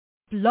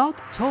Blog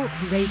Talk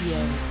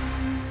Radio.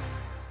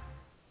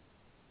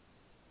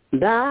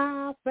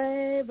 Thou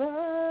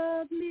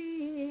favored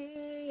me.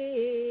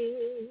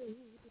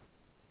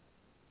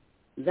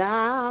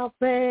 Thou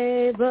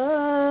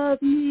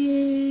favored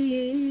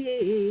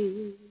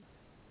me.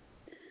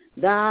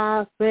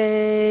 Thou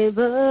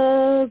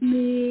favored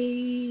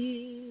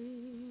me.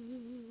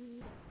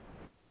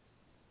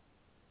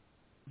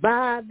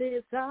 By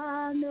this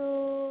I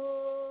know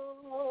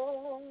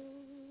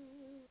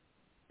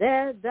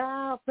that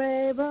thou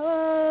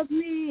favored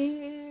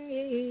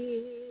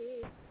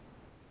me,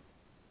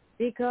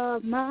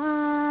 because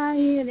my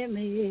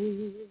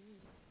enemies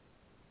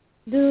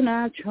do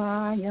not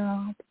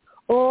triumph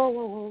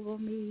over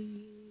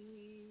me.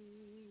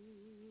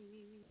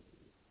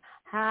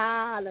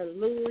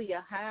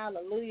 Hallelujah,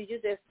 hallelujah. You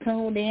just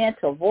tuned in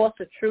to Voice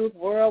of Truth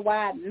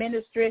Worldwide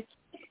Ministry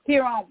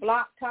here on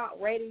Block Talk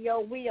Radio.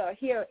 We are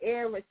here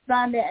every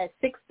Sunday at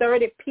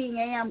 6:30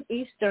 p.m.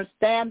 Eastern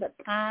Standard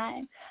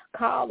Time.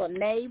 Call a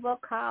neighbor,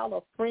 call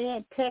a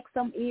friend, text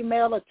them,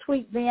 email or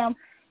tweet them.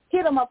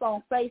 Hit them up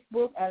on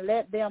Facebook and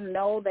let them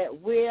know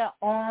that we're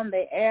on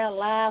the air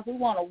live. We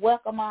want to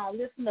welcome our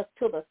listeners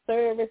to the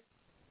service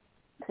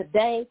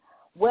today,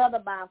 whether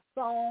by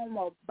phone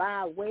or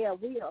by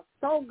web. We are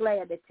so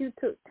glad that you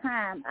took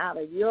time out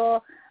of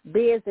your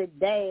busy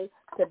day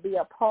to be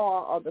a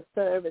part of the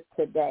service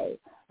today.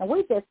 And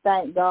we just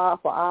thank God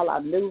for all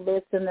our new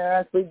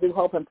listeners. We do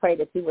hope and pray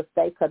that you will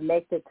stay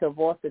connected to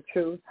Voice of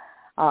Truth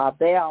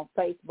there on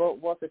Facebook,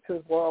 Voice of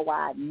Truth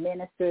Worldwide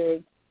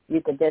Ministry.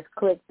 You can just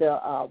click the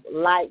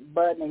like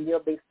button and you'll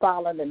be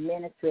following the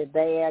ministry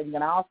there. You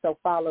can also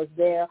follow us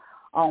there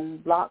on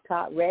Block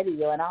Talk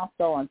Radio and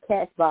also on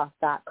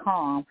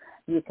Cashbox.com.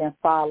 You can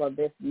follow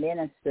this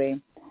ministry.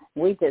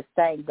 We just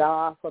thank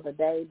God for the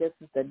day. This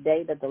is the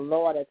day that the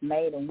Lord has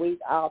made, and we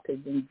ought to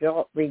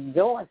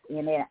rejoice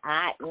in it.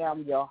 I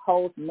am your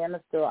host,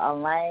 Minister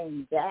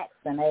Elaine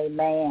Jackson.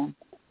 Amen.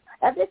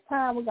 At this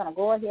time, we're going to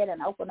go ahead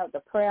and open up the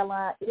prayer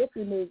line. If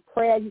you need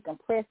prayer, you can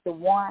press the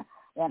 1,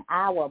 and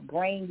I will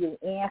bring you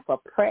in for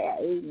prayer.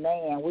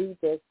 Amen. We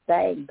just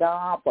thank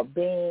God for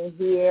being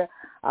here,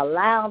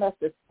 allowing us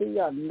to see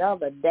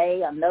another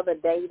day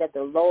that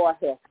the Lord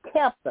has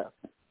kept us.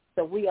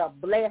 So we are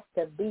blessed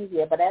to be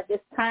here. But at this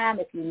time,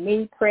 if you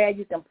need prayer,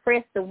 you can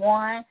press the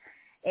 1,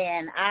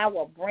 and I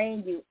will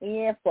bring you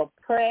in for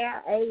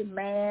prayer.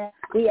 Amen.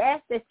 We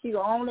ask that you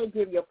only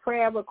give your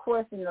prayer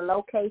request in the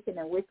location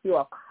in which you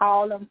are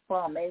calling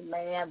from.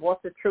 Amen.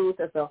 Voice of Truth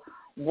is a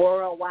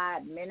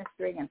worldwide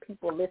ministry, and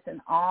people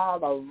listen all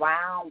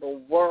around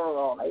the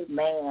world.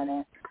 Amen.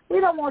 And we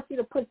don't want you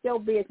to put your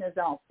business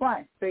on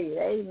Front Street.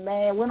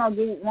 Amen. We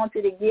don't want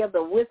you to give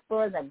the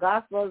whispers and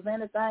gospels,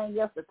 anything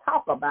else to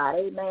talk about.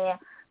 Amen.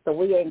 So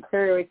we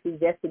encourage you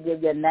just to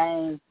give your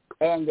name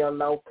and your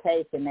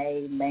location.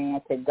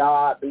 Amen. To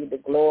God be the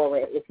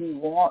glory. If you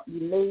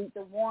need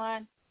the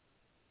 1,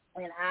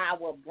 and I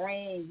will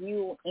bring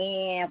you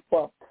in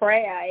for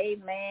prayer.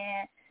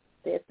 Amen.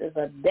 This is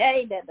a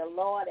day that the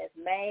Lord has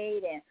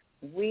made, and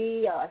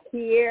we are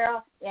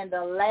here in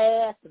the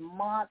last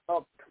month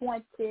of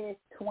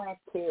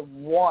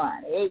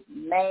 2021.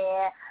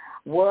 Amen.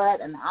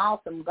 What an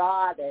awesome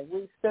God that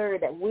we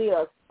serve, that we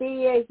are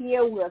still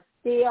here. We're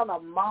still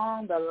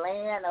among the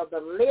land of the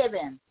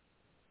living.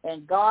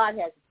 And God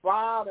has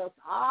brought us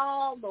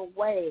all the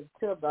way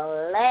to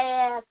the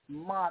last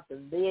month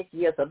of this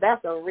year. So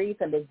that's a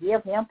reason to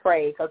give him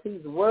praise, because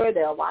he's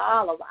worthy of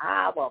all of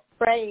our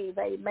praise.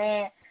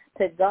 Amen.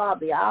 To God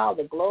be all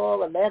the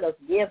glory. Let us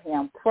give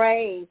him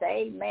praise.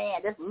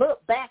 Amen. Just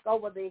look back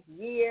over this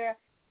year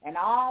and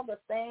all the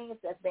things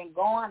that's been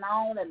going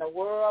on in the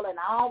world, and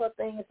all the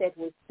things that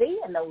we see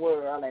in the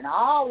world, and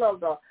all of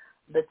the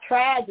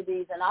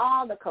tragedies and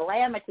all the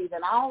calamities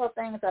and all the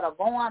things that are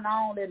going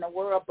on in the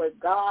world. But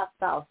God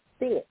saw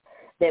fit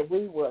that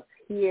we were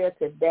here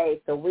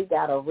today. So we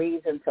got a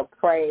reason to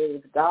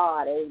praise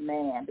God.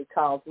 Amen.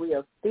 Because we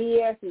are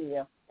still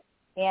here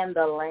in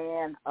the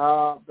land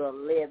of the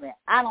living.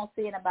 I don't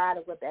see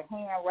anybody with their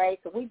hand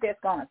raised, so we're just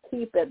going to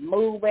keep it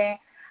moving.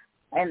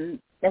 And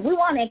we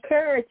want to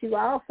encourage you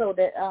also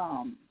that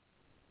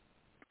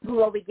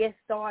before we get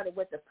started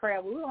with the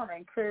prayer, we want to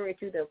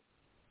encourage you to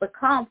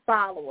become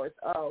followers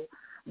of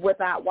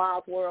Without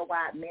Walls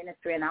Worldwide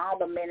Ministry and all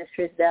the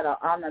ministries that are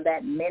under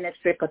that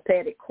ministry: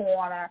 Pathetic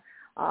Corner,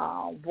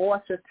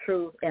 Voice of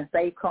Truth, and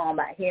Faith Come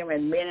by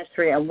Hearing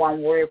Ministry, and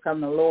One Word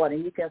from the Lord.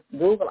 And you can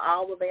Google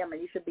all of them,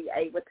 and you should be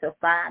able to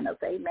find us.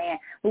 Amen.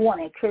 We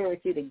want to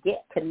encourage you to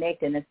get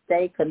connected and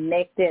stay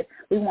connected.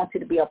 We want you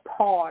to be a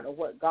part of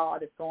what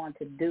God is going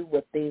to do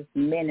with these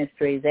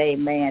ministries.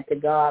 Amen. To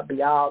God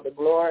be all the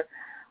glory.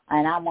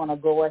 And I want to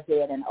go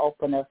ahead and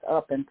open us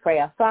up in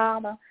prayer.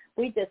 Father,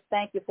 we just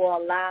thank you for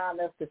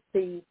allowing us to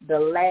see the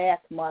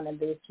last month of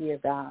this year,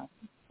 God.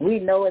 We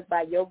know it's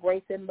by your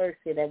grace and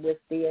mercy that we're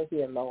still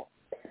here, Lord.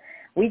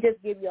 We just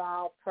give you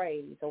all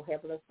praise, oh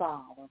Heavenly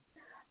Father.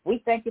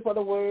 We thank you for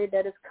the word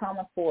that is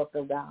coming forth,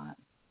 oh God.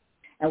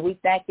 And we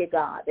thank you,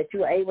 God, that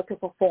you are able to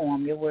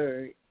perform your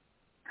word.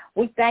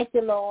 We thank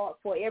you, Lord,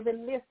 for every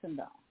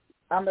listener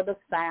under the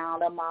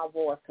sound of my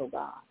voice, oh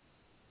God.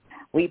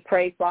 We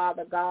pray,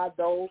 Father God,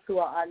 those who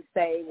are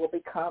unsaved will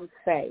become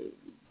saved.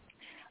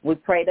 We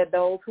pray that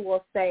those who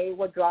are saved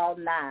will draw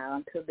nigh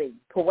unto thee.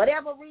 For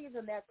whatever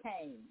reason they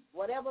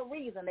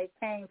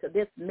came to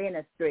this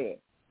ministry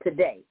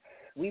today,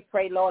 we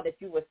pray, Lord, that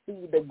you will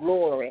see the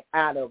glory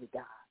out of it,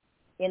 God,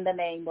 in the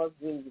name of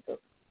Jesus.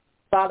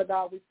 Father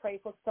God, we pray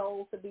for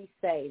souls to be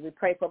saved. We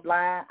pray for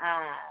blind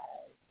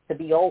eyes to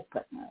be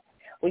open.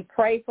 We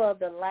pray for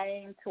the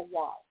lame to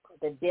walk,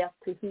 the deaf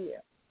to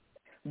hear.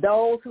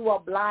 Those who are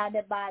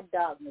blinded by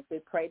darkness, we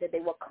pray that they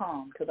will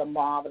come to the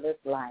marvelous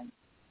light.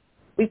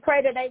 We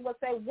pray that they will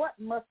say, what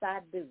must I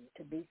do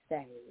to be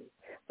saved?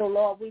 So,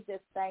 Lord, we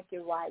just thank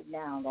you right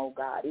now, oh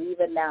God,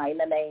 even now in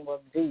the name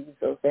of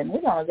Jesus. And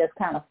we're going to just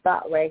kind of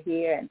stop right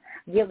here and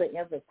give an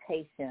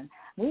invitation.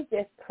 We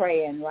just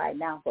praying right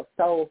now for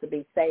souls to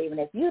be saved. And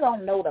if you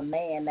don't know the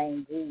man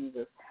named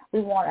Jesus,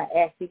 we want to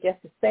ask you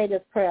just to say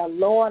this prayer,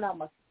 Lord,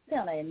 I'm a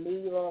sinner in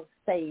need of a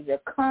Savior.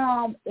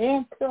 Come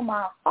into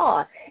my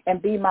heart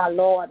and be my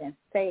Lord and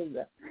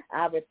Savior.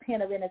 I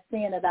repent of any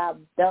sin that I've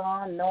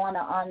done, knowing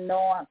or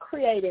unknowing.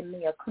 Create in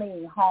me a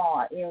clean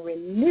heart and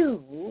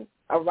renew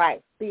a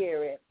right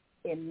spirit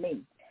in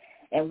me.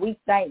 And we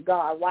thank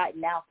God right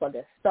now for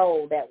the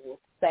soul that will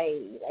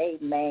save.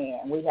 Amen.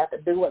 We have to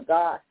do what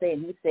God said.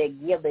 He said,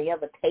 give the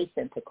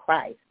invitation to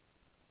Christ.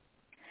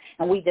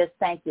 And we just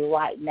thank you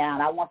right now.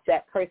 And I want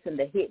that person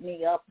to hit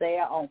me up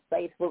there on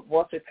Facebook,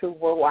 Voice of Truth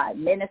Worldwide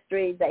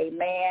Ministries,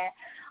 amen.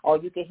 Or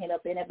you can hit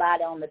up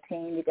anybody on the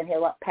team. You can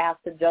hit up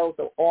Pastor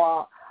Joseph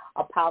or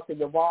Apostle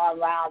Yvonne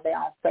Rao there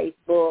on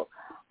Facebook.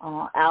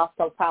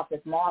 Also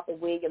Prophet Martha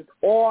Williams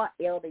or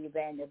Elder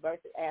Evangelist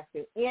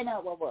Ashley, any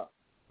of us.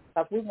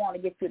 Because we want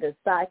to get you to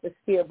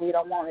discipleship. We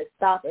don't want to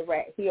stop it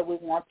right here. We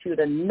want you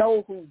to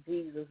know who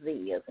Jesus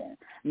is and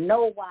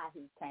know why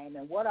he came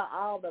and what are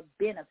all the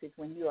benefits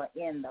when you are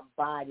in the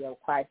body of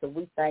Christ. So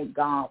we thank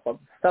God for the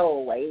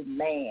soul.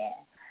 Amen.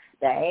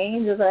 The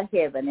angels of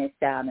heaven is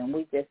shouting. And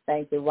we just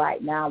thank you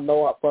right now,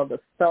 Lord, for the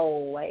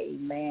soul.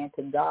 Amen.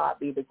 To God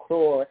be the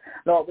glory.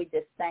 Lord, we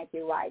just thank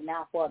you right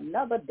now for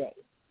another day,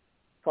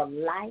 for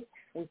life.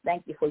 We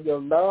thank you for your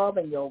love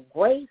and your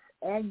grace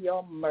and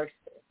your mercy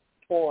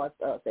towards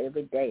us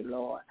every day,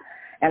 Lord.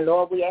 And,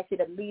 Lord, we ask you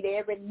to meet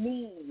every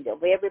need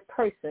of every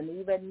person,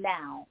 even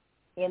now,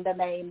 in the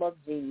name of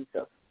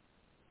Jesus.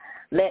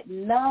 Let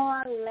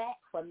none lack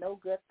for no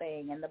good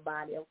thing in the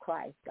body of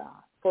Christ, God.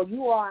 For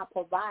you are our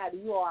provider.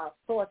 You are our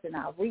source and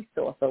our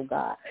resource, oh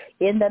God,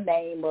 in the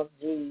name of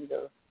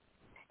Jesus.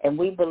 And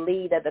we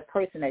believe that the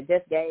person that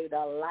just gave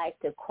their life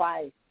to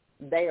Christ,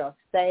 they are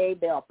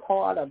saved. They are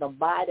part of the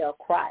body of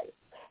Christ.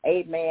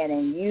 Amen.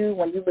 And you,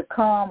 when you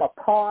become a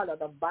part of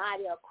the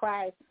body of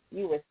Christ,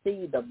 you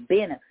receive the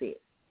benefits.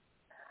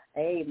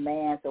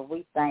 Amen. So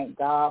we thank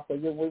God for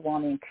you. We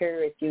want to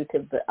encourage you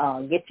to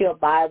get your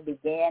Bible,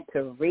 begin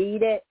to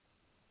read it.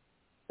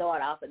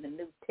 Start off in the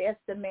New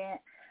Testament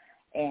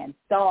and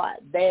start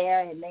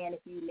there. And then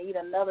if you need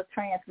another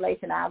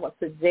translation, I would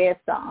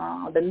suggest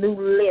the New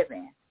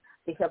Living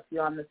to help you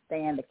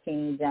understand the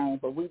King James.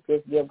 But we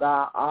just give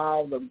God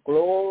all the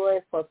glory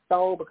for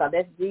soul because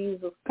that's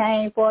Jesus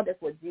came for. That's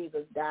what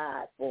Jesus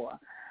died for.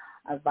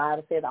 As the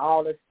Bible said,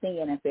 all is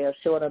sin and fell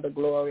short of the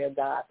glory of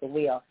God. So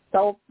we are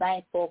so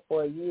thankful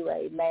for you,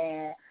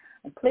 amen.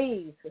 And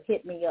please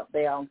hit me up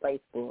there on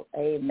Facebook,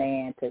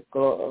 amen, to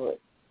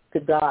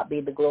God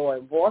be the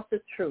glory. Voice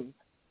of Truth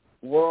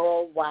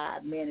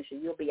Worldwide Ministry.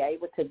 You'll be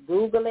able to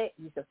Google it.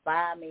 You can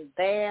find me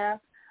there.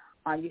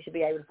 You should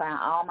be able to find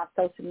all my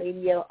social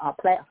media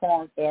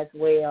platforms as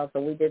well. So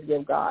we just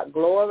give God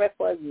glory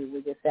for you.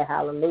 We just say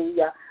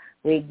hallelujah.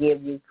 We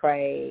give you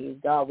praise.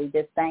 God, we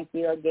just thank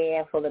you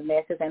again for the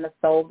message and the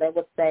soul that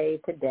was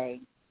saved today.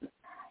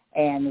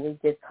 And we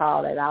just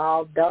call it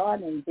all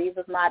done in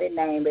Jesus' mighty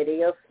name. It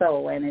is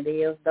so, and it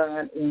is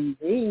done in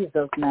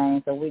Jesus'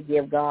 name. So we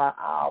give God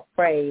all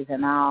praise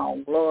and all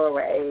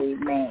glory.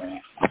 Amen.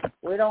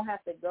 We don't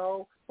have to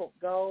go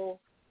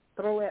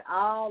through it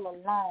all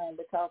alone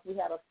because we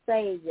had a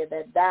Savior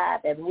that died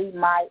that we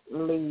might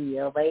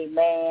live.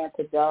 Amen.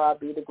 To God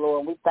be the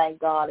glory. We thank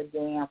God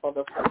again for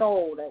the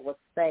soul that was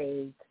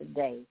saved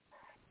today.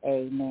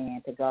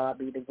 Amen. To God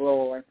be the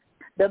glory.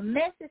 The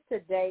message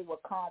today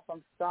will come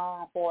from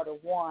Psalm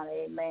 41.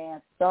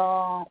 Amen.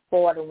 Psalm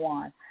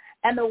 41.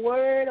 And the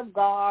word of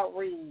God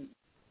reads,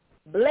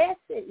 blessed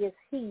is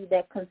he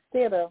that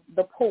considereth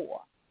the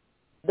poor.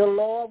 The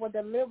Lord will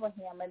deliver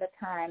him in the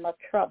time of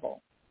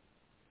trouble.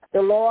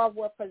 The Lord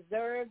will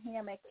preserve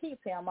him and keep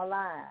him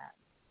alive,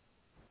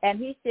 and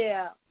he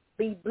shall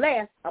be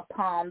blessed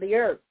upon the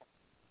earth.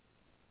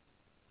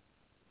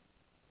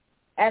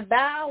 And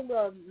thou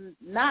wilt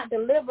not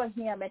deliver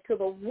him into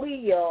the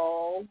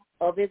will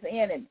of his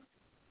enemies.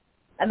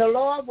 And the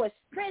Lord will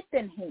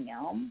strengthen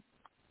him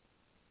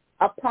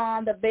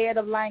upon the bed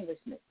of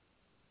languishment.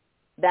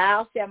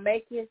 Thou shalt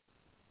make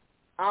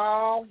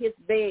all his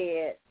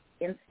bed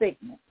in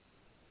sickness.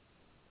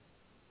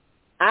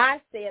 I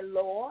said,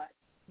 Lord,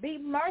 be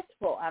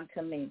merciful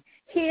unto me.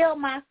 Heal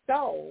my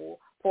soul,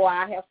 for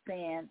I have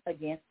sinned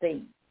against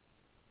thee.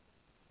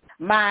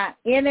 My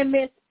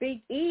enemies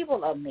speak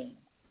evil of me.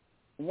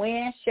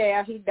 When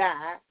shall he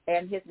die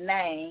and his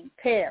name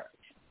perish?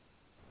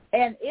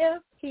 And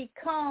if he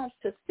comes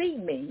to see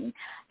me,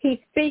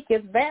 he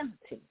speaketh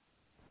vanity.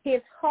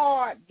 His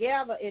heart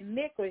gather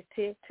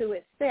iniquity to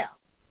itself.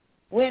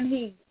 When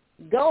he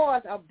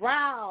goeth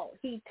abroad,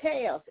 he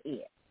tells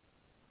it.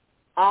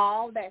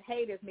 All that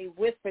hateth me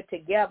whisper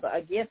together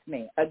against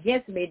me.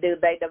 Against me do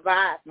they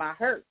devise my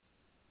hurt.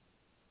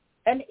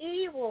 An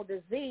evil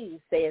disease,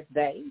 says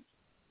they,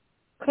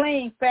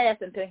 cling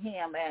fast unto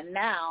him, and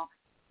now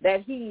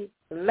that he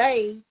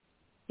lay,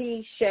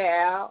 he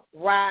shall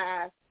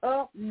rise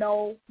up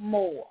no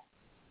more.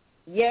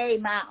 Yea,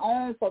 my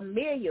own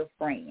familiar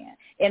friend,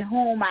 in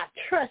whom I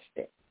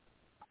trusted,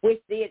 which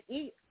did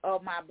eat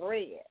of my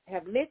bread,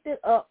 have lifted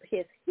up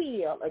his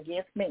heel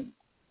against me.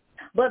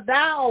 But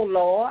thou, O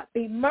Lord,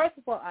 be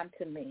merciful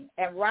unto me,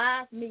 and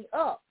rise me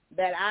up,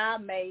 that I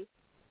may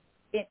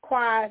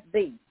inquire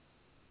thee.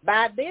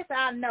 By this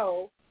I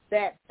know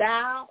that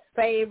thou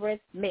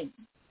favorest me,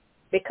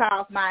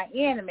 because my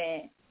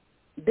enemy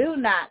do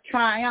not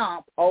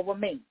triumph over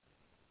me.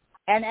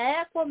 And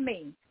as for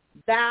me,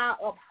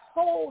 thou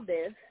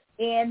upholdest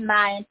in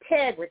my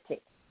integrity,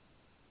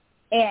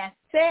 and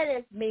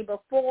settest me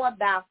before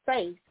thy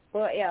face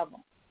forever.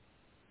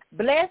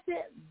 Blessed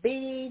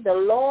be the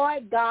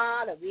Lord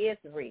God of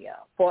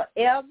Israel,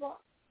 forever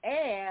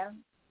and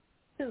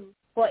to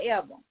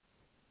forever.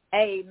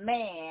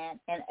 Amen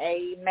and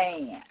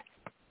amen.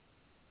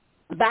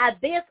 By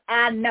this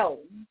I know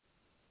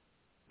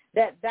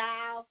that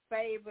thou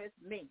favorest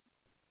me,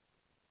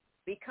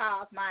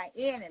 because my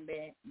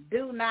enemy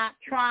do not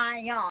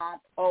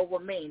triumph over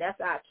me. That's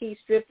our key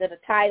scripture. The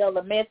title of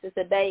the message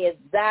today is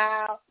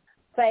Thou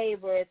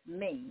Favorest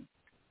Me.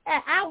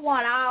 And I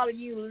want all of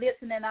you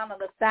listening under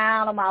the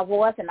sound of my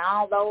voice and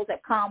all those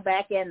that come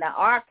back in the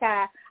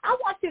archive, I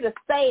want you to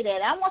say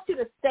that. I want you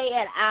to say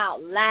it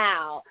out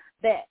loud,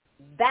 that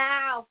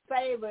thou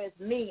favorest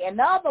me. In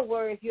other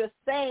words, you're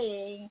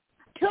saying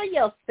to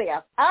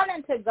yourself,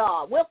 unto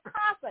God, with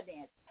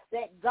confidence,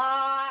 that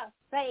God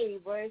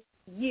favors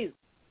you.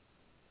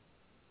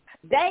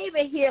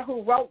 David here,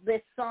 who wrote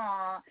this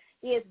song,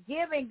 is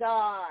giving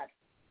God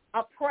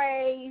a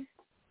praise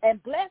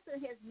and blessing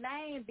his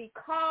name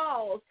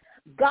because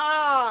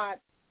God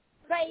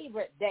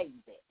favored David.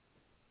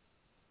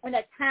 In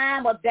the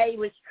time of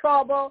David's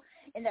trouble,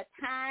 in the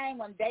time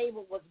when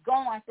David was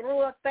going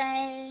through a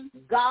thing,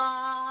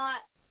 God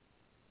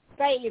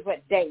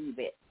favored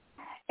David.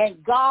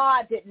 And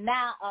God did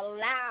not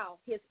allow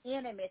his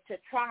enemy to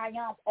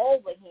triumph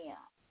over him.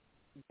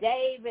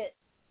 David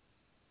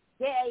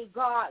gave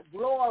God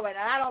glory. And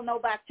I don't know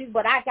about you,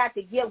 but I got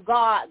to give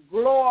God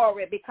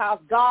glory because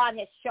God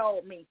has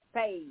showed me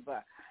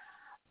favor.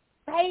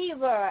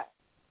 Favor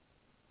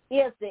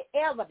is the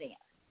evidence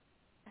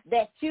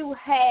that you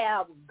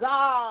have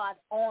God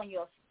on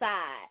your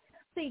side.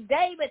 See,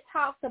 David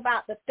talks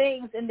about the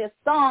things in this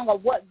song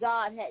of what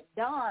God had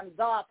done.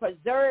 God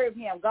preserved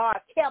him. God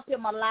kept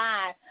him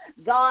alive.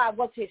 God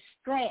was his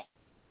strength.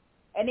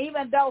 And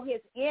even though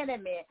his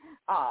enemy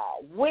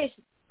wished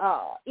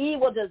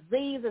evil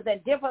diseases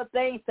and different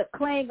things to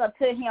cling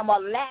unto him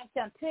or latch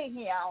unto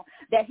him,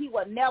 that he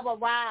would never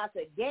rise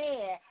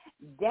again,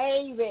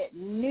 David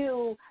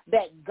knew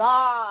that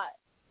God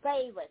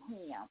favored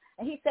him.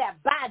 And he said,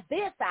 by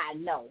this I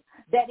know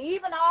that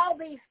even all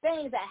these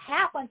things that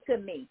happen to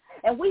me,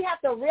 and we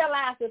have to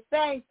realize the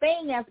same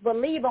thing as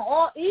believing,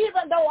 or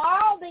even though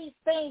all these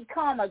things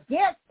come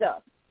against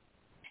us,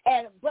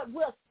 but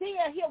we're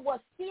still here, we're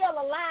still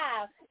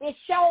alive, it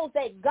shows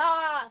that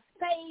God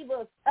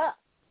favors us.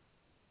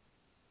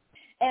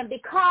 And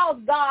because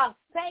God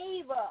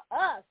favored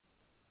us,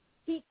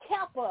 he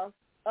kept us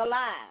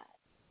alive.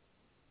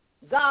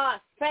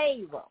 God's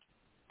favor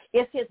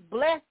is his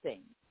blessing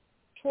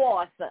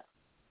towards us,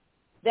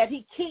 that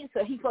he keeps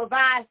us, he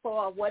provides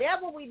for us.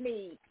 Whatever we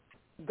need,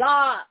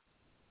 God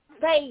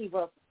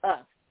favors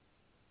us.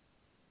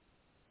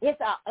 It's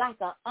like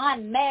an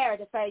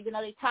unmerited favor. You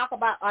know, they talk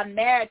about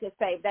unmerited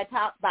favor. They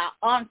talk about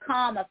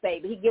uncommon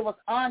favor. He gives us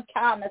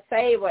uncommon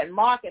favor in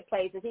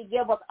marketplaces. He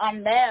gives us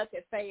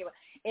unmerited favor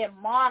in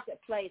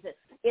marketplaces.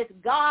 It's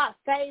God's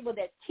favor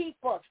that keeps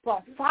us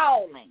from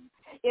falling.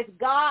 It's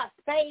God's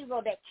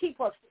favor that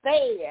keeps us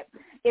fed.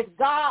 It's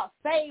God's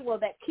favor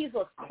that keeps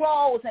us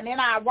clothed and in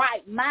our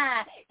right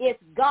mind. It's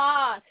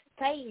God's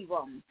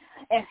favor.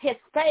 And his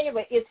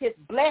favor is his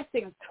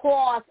blessing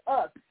towards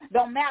us,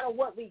 no matter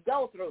what we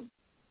go through.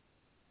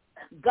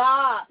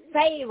 God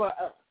favor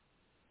us.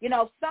 You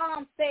know,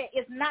 some say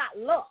it's not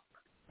luck,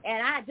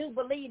 and I do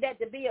believe that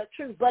to be a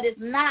truth, but it's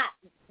not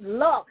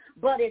luck,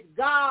 but it's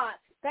God's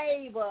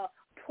favor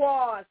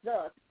towards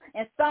us.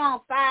 In Psalm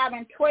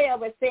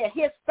 5:12, it said,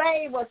 his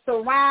favor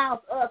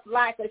surrounds us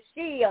like a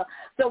shield.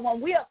 So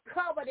when we are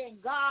covered in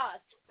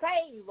God's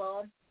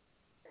favor,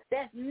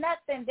 there's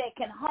nothing that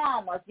can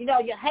harm us. You know,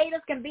 your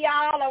haters can be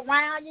all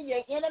around you.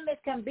 Your enemies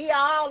can be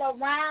all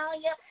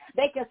around you.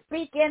 They can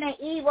speak in an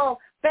evil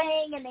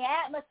thing in the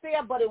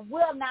atmosphere, but it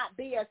will not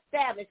be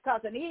established,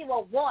 because an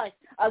evil voice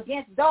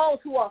against those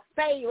who are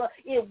favored,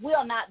 it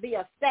will not be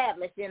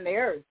established in the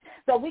earth.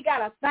 So we got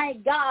to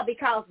thank God,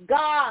 because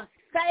God's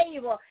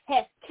favor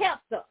has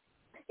kept us.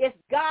 It's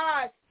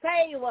God's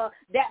favor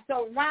that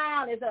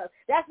surrounds us.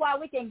 That's why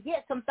we can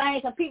get some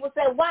things, and people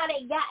say, why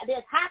they got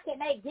this? How can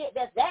they get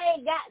this? They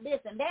ain't got this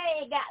and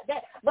they ain't got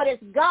that. But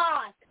it's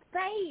God's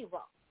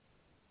favor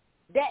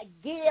that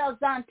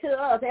gives unto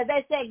us. As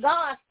they say,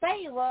 God's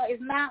favor is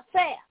not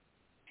fair.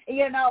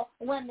 You know,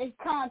 when it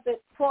comes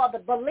for the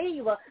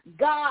believer,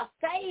 God's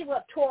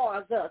favor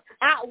towards us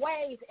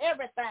outweighs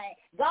everything.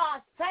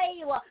 God's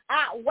favor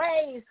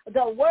outweighs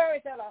the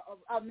words that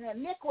are of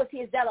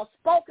iniquities that are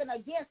spoken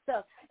against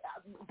us.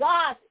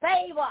 God's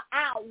favor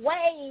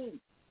outweighs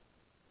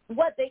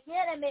what the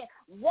enemy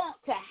wants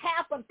to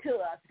happen to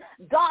us.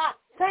 God's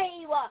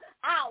favor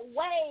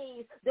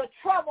outweighs the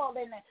trouble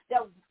and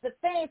the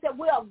things that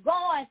we are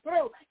going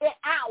through. It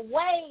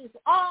outweighs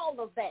all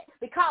of that,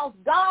 because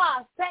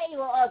God's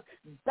favor us.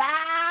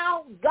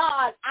 Thou,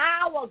 God,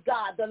 our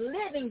God, the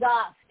living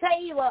God,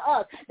 favor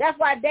us. That's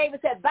why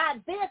David said, by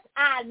this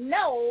I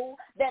know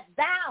that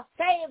thou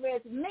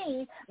favorest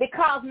me,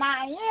 because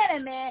my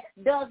enemy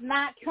does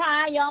not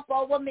triumph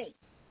over me.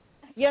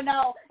 You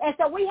know, and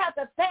so we have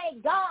to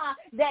thank God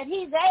that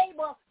he's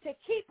able to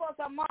keep us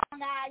among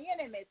our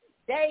enemies.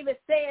 David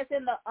says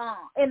in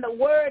the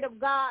word of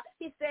God,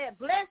 he said,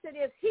 blessed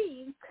is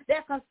he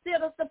that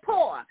considers the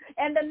poor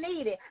and the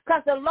needy,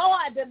 because the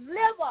Lord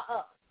deliver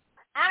us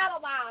out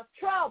of our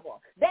trouble.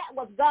 That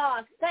was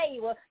God's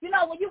favor. You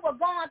know, when you were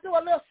going through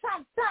a little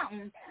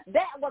something,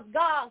 that was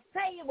God's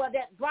favor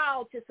that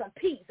brought you some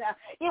peace.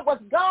 It was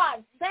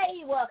God's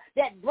favor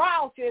that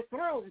brought you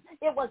through.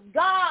 It was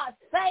God's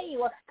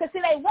favor, because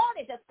see, they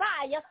wanted to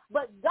fire you,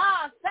 but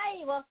God's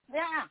favor,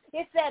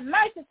 it said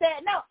mercy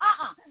said no.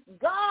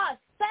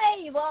 God's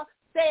favor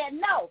said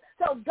no.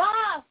 So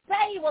God's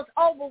favor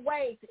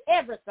overweighs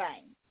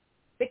everything,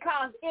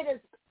 because it is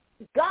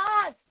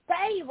God's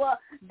favor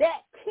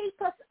that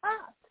keep us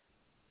up.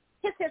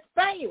 It's his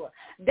favor.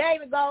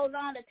 David goes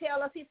on to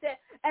tell us, he said,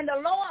 and the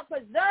Lord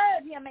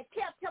preserved him and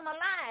kept him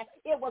alive.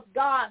 It was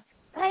God's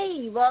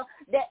favor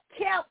that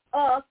kept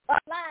us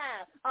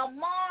alive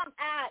among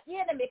our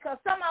enemies, because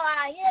some of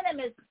our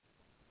enemies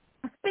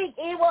speak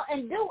evil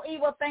and do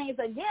evil things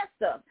against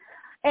us.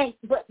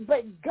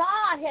 But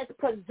God has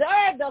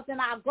preserved us in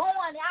our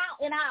going out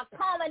and our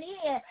coming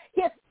in.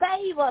 His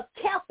favor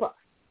kept us.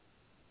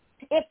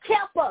 It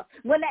kept us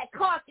when that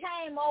car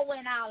came over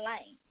in our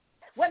lane,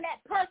 when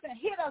that person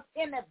hit us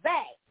in the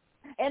back,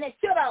 and it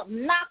should have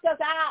knocked us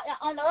out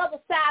on the other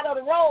side of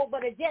the road,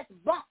 but it just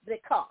bumped the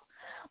car.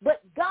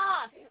 But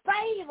God's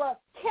favor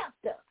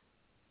kept us.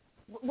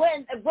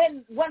 When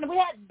we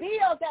had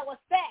bills that were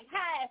stacked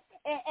high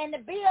and the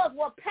bills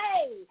were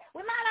paid,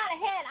 we might not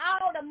have had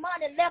all the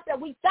money left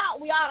that we thought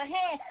we ought to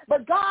have,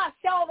 but God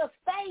showed us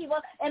favor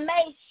and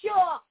made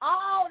sure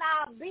all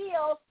our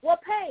bills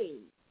were paid.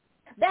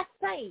 That's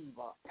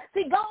favor.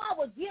 See, God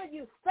will give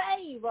you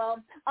favor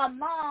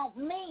among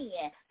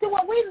men. See,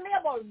 when we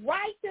live a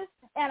righteous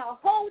and a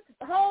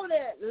holy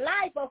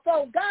life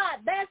before God,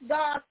 that's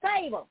God's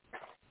favor.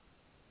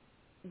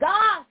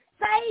 God's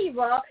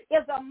favor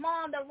is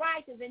among the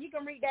righteous, and you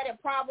can read that in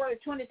Proverbs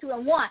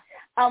 22:1.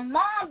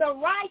 Among the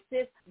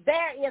righteous,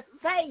 there is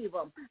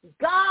favor,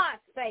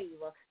 God's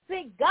favor.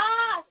 See,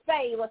 God's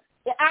favor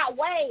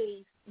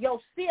outweighs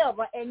your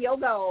silver and your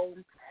gold.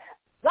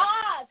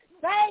 God's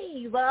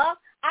favor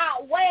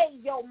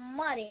outweighs your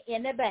money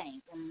in the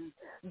bank.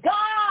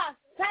 God's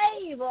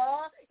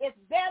favor is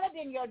better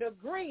than your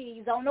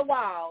degrees on the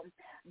wall.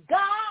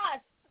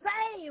 God's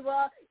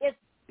favor is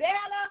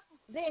better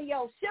than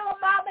your sugar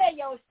mama and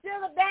your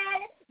sugar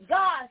daddy.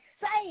 God's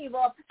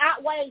favor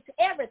outweighs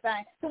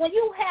everything. So when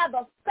you have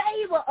the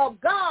favor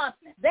of God,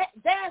 that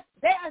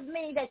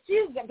means that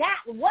you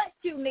got what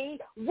you need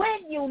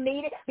when you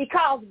need it,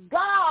 because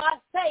God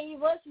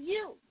favors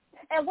you.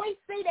 And we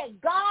see that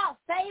God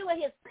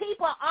favors his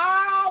people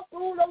all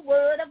through the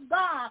word of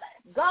God.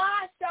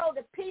 God showed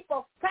the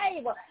people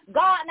favor.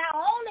 God not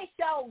only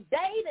showed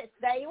David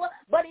favor,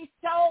 but he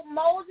showed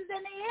Moses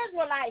and the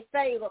Israelites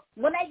favor.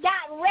 When they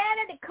got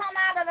ready to come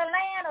out of the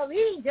land of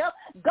Egypt,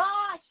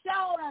 God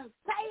showed them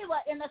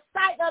favor in the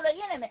sight of the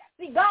enemy.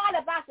 See, God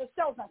is about to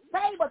show some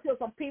favor to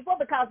some people,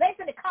 because they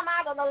should have come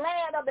out of the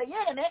land of the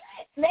enemy,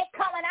 and they're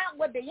coming out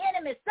with the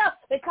enemy stuff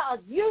because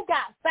you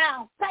got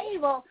found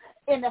favor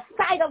in the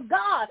sight of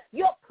God.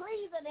 You're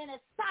pleasing in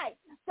his sight.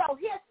 So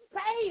his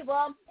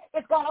favor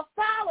is going to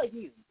follow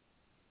you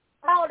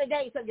all the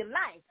days of your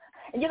life.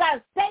 And you got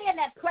to stay in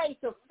that place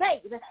of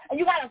faith. And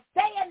you got to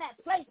stay in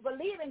that place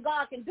believing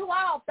God can do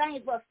all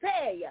things but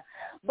failure.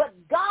 But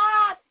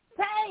God's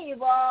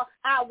favor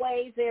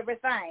outweighs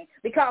everything,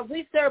 because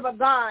we serve a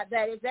God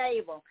that is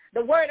able.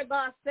 The word of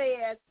God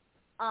says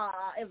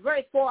in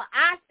verse 4,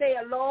 I say,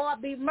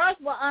 Lord, be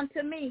merciful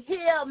unto me,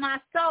 heal my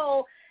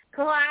soul,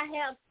 because I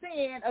have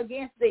sinned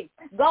against thee.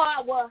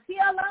 God will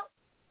heal us,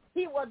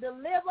 he will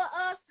deliver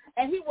us,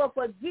 and he will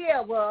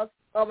forgive us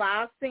of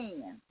our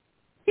sins.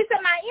 He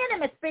said, my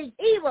enemies speak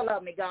evil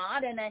of me,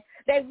 God, and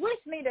they wish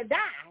me to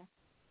die,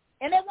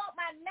 and they want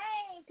my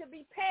name to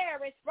be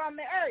perished from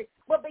the earth.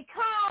 But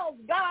because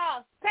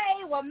God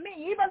favor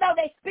me, even though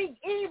they speak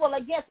evil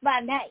against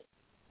my name,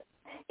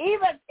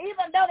 even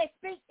though they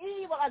speak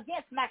evil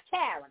against my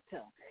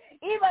character,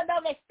 even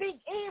though they speak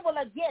evil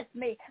against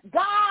me,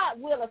 God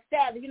will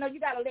establish. You know, you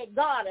got to let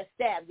God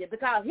establish you,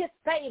 because his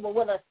favor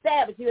will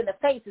establish you in the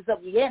faces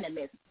of your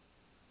enemies.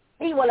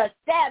 He will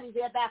establish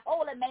you as that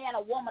holy man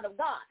or woman of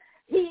God.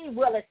 He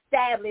will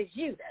establish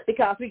you,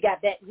 because we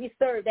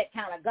serve that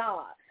kind of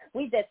God.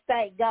 We just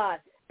thank God,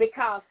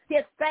 because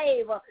his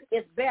favor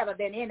is better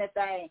than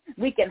anything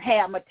we can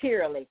have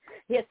materially.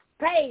 His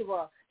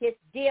favor, his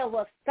give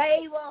us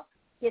favor.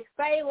 His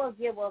favor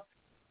give us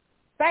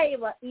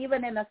favor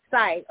even in the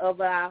sight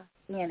of our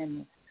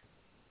enemies.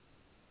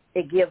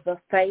 It gives us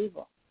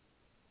favor.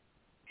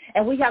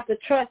 And we have to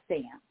trust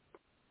him.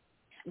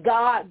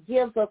 God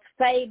gives us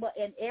favor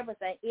in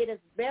everything. It is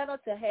better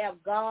to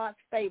have God's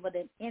favor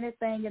than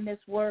anything in this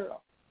world,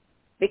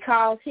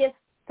 because his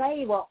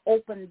favor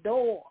opens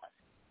doors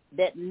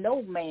that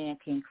no man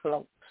can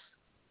close.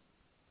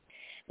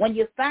 When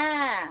you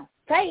find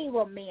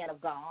favor, men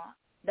of God,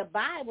 the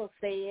Bible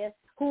says,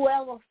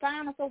 whoever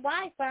findeth a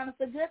wife findeth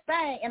a good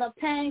thing and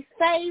obtains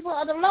favor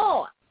of the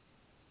Lord.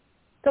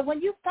 So when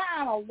you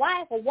find a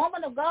wife, a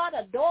woman of God,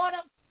 a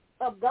daughter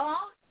of God,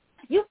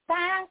 you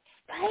find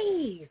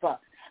favor.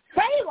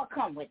 Favor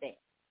come with it.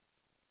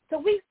 So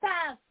we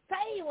find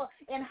favor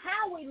in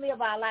how we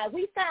live our life.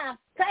 We find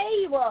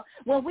favor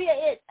when we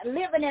are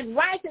living in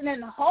righteousness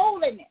and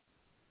holiness.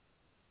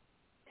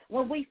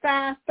 When we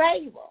find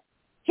favor.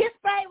 His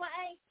favor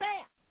ain't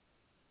fair.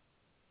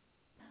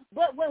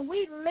 But when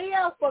we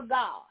live for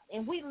God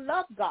and we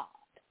love God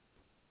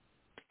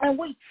and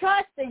we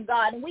trust in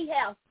God and we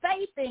have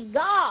faith in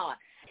God,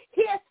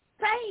 his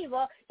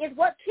favor is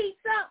what keeps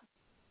us.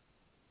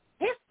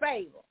 His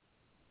favor.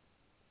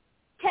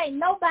 Can't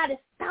nobody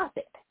stop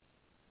it.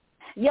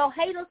 Your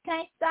haters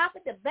can't stop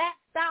it. The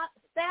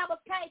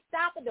backstabbers can't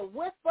stop it. The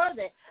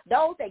whisperers,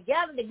 those that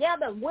gather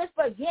together and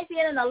whisper against you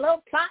in a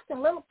little plots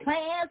and little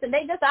plans, and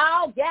they just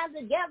all gather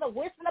together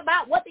whispering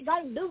about what they're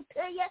going to do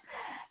to you.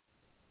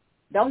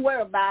 Don't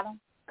worry about them,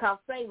 because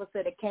favor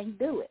said they can't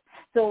do it.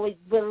 So we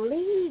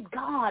believe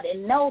God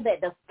and know that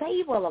the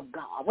favor of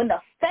God, when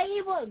the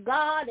favor of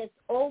God is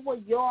over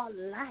your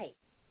life,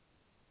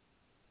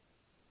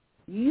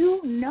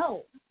 you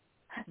know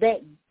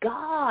that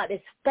God is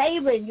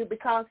favoring you,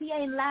 because he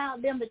ain't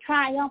allowed them to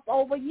triumph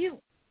over you.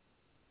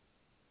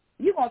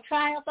 You're going to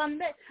triumph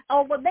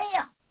over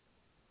them.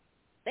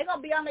 They're going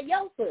to be under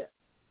your foot.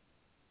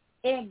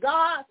 And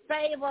God's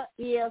favor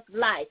is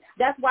life.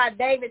 That's why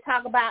David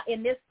talked about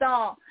in this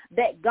song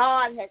that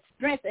God has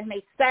strengthened him.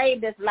 He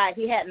saved his life.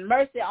 He had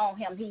mercy on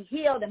him. He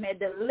healed him and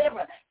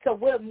delivered. So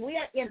when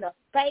we're in the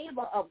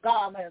favor of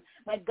God,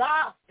 when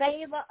God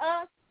favors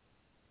us,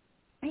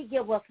 he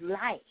gives us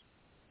life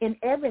in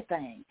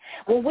everything.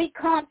 When we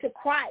come to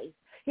Christ,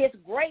 his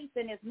grace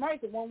and his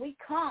mercy, when we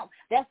come,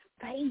 that's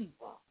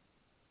favor.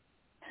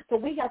 So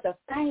we got to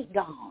thank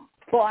God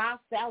for our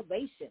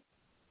salvation.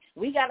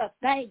 We got to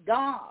thank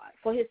God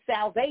for his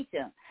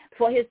salvation,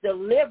 for his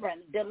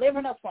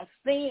delivering us from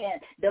sin,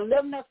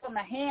 delivering us from the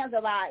hands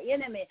of our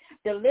enemy,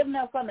 delivering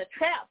us from the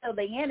traps of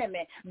the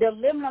enemy,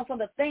 delivering us from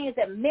the things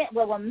that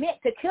were meant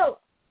to kill us.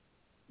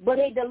 But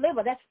he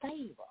delivered. That's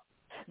favor.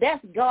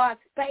 That's God's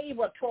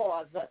favor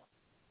towards us.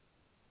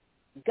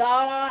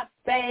 God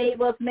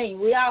favors me.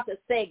 We ought to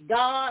say,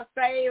 God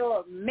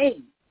favors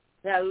me.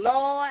 The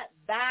Lord,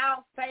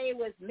 thou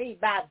favors me.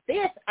 By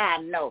this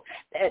I know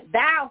that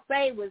thou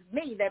favors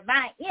me, that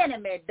my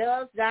enemy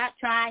does not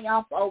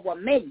triumph over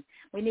me.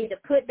 We need to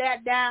put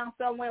that down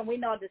somewhere, and we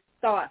know to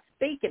start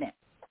speaking it.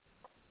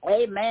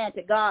 Amen.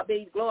 To God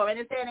be glory.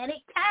 And it said, and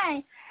he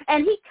came,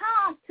 and he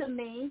comes to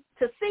me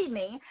to see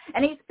me,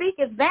 and he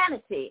speaketh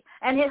vanity,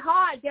 and his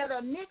heart gather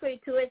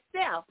iniquity to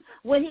itself.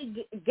 When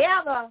he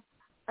goes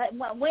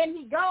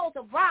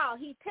abroad,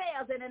 he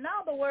tells, and in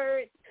other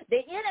words,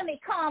 the enemy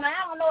comes. I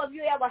don't know if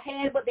you ever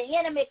had it, but the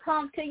enemy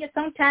comes to you.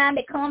 Sometimes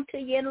they come to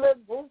you in little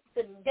groups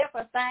and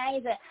different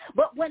things.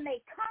 But when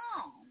they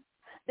come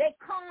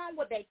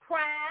with their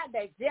pride,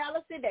 their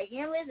jealousy, their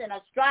envy, and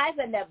their strife,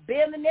 and their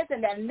bitterness,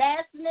 and their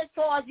nastiness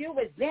towards you,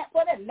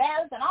 resentful and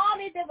malice, and all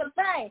these different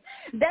things.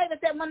 David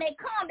said when they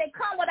come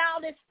with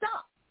all this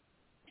stuff.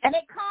 And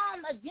they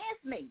come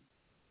against me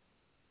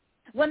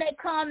when they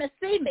come to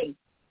see me.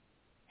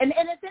 And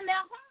it's in their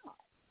heart.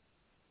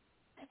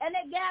 And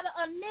they gather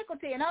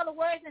iniquity. In other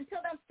words, unto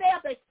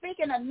themselves, they're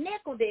speaking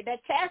iniquity.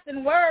 They're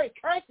casting words,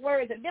 curse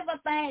words, and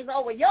different things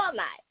over your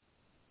life.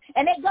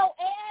 And they go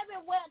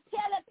everywhere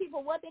telling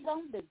people what they're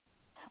going to do,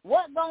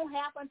 what's going to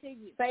happen to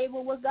you. Favor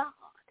with God.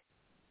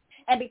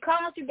 And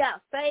because you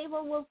got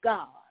favor with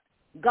God,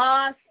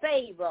 God's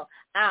favor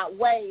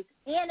outweighs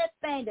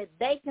anything that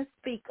they can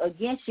speak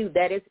against you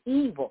that is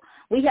evil.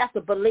 We have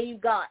to believe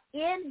God.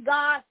 In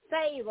God's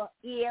favor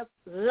is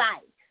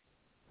life.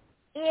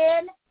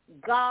 In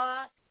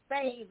God's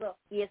favor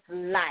is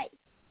life.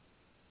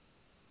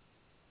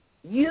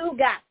 You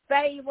got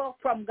favor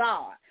from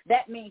God.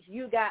 That means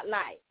you got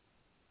life.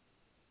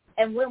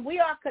 And when we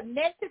are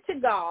connected to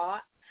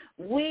God,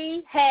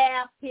 we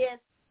have his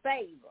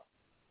favor,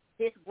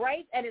 his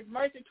grace and his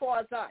mercy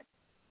towards us.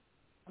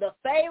 The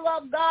favor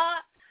of God,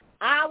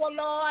 our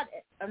Lord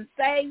and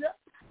Savior,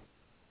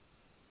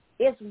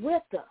 is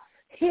with us.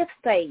 His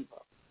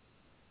favor,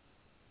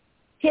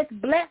 his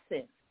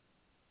blessings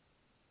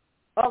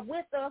are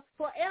with us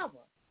forever.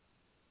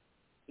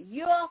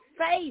 Your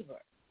favor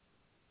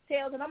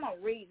tells, and I'm going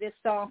to read this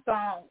Psalm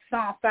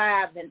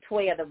 5 and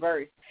 12, the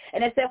verse.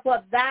 And it says,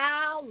 for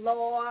thou,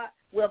 Lord,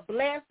 will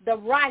bless the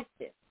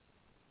righteous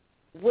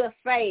with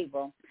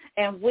favor,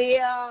 and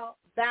will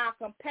thou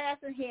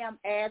compassing him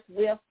as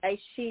with a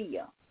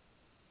shield.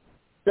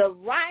 The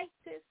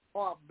righteous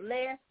are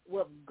blessed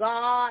with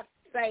God's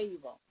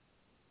favor,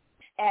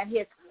 and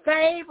his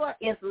favor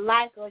is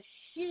like a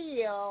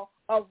shield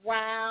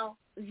around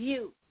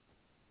you.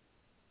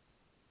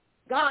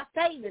 God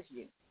favors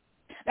you.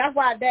 That's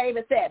why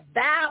David said,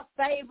 thou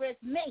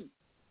favorest me.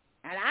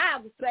 And I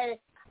would say,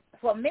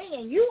 for me,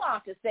 and you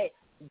ought to say,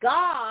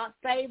 God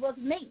favors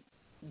me.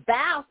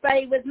 Thou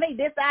favors me.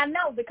 This I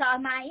know, because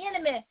my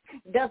enemy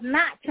does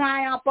not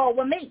triumph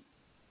over me.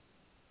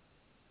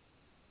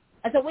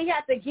 And so we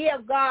have to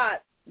give God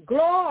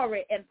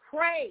glory and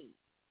praise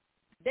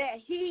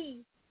that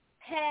he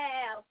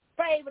has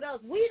favored us.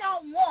 We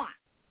don't want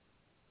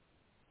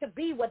to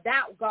be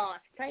without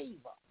God's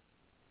favor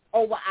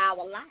over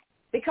our life,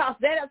 because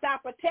that is our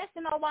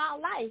protection over our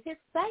life, his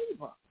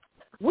favor.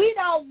 We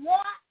don't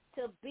want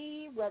to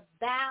be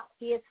without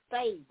his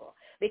favor,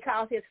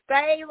 because his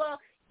favor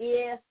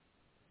is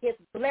his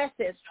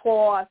blessings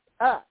towards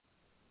us.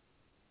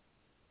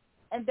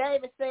 And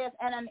David says,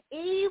 and an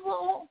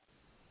evil,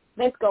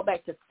 let's go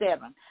back to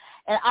 7,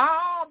 and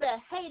all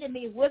that hated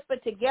me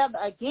whispered together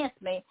against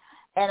me,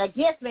 and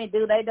against me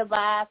do they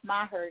devise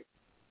my hurt.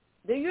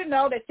 Do you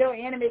know that your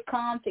enemies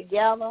come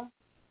together?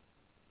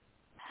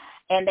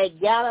 And they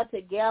gather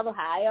together,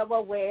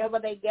 however, wherever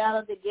they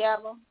gather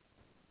together,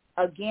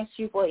 against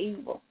you for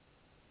evil.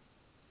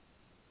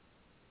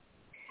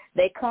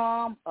 They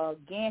come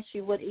against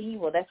you with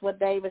evil. That's what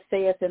David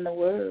says in the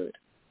Word.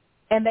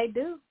 And they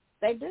do.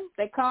 They do.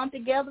 They come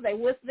together. They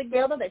whisper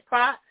together. They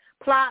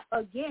plot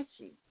against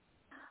you.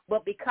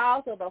 But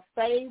because of the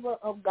favor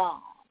of God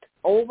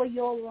over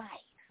your life,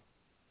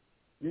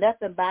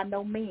 nothing by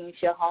no means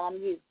shall harm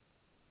you.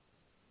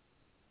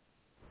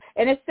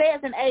 And it says,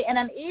 and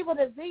an evil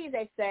disease,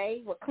 they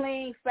say, will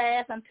cling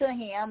fast unto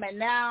him, and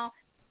now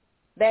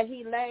that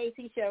he lays,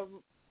 he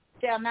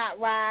shall not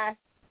rise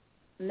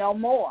no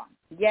more.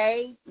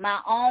 Yea,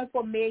 my own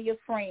familiar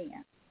friend,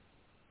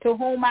 to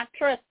whom I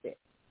trusted,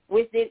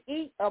 which did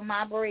eat of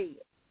my bread,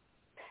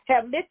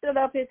 have lifted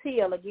up his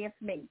heel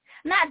against me.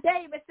 Now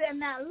David said,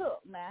 now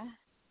look, man,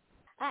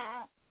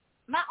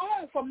 my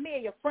own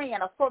familiar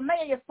friend. A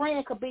familiar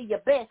friend could be your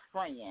best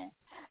friend.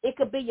 It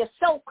could be your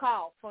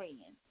so-called friend.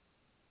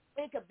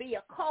 It could be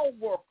a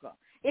co-worker.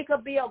 It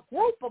could be a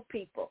group of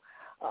people.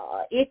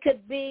 It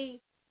could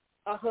be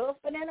a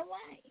husband and a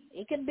wife.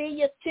 It could be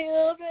your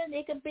children.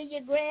 It could be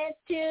your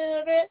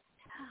grandchildren.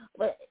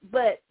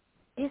 But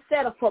he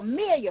said a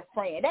familiar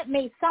friend. That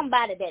means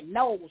somebody that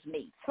knows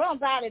me,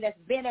 somebody that's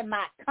been in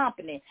my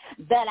company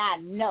that I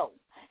know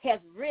has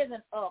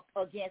risen up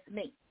against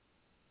me.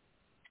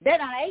 They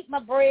done ate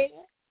my bread.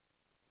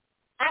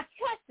 I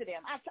trusted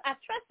them. I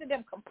trusted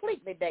them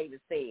completely, David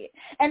said.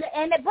 And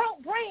they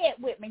broke bread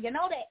with me. You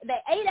know, they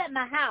ate at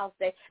my house.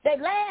 They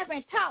laughed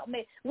and talked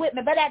with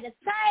me. But at the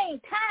same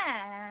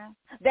time,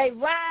 they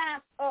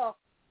rise up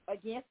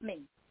against me,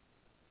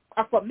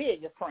 a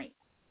familiar friend.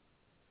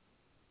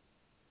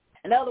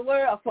 In other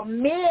words, a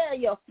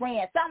familiar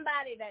friend,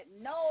 somebody that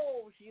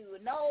knows you,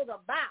 knows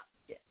about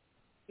you.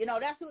 You know,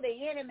 that's who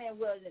the enemy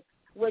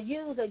will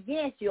use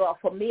against you, a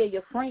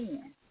familiar friend.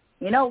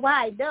 You know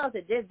why he does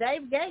it? Just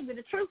David gave you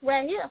the truth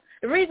right here.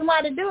 The reason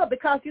why they do it,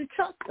 because you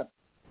trust them.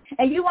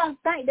 And you won't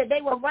think that they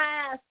will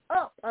rise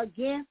up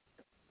against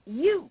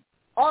you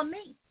or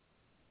me.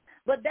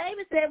 But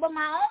David said, well,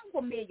 my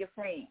own familiar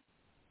friend,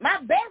 my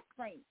best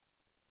friend,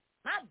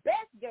 my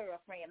best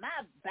girlfriend, my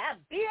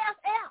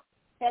BFF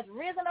has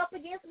risen up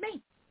against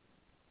me.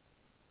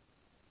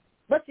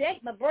 But you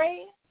ate my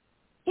bread.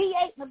 He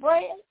ate my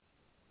bread.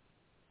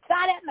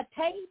 Sat at my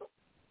table.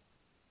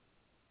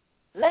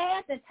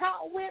 Laughed and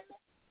talked with me.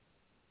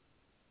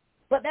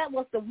 But that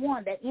was the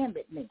one that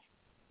envied me.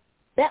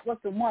 That was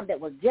the one that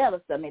was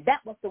jealous of me.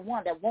 That was the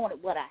one that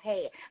wanted what I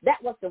had.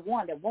 That was the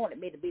one that wanted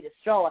me to be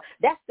destroyed.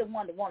 That's the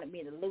one that wanted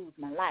me to lose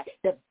my life.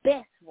 The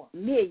best one,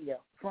 familiar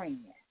friend.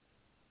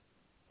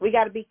 We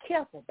got to be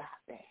careful about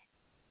that.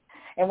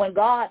 And when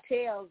God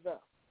tells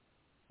us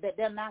that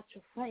they're not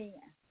your friend,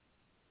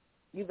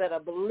 you better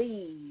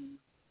believe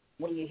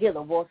when you hear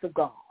the voice of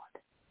God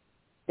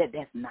that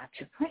that's not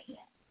your friend.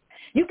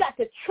 You got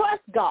to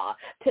trust God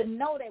to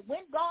know that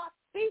when God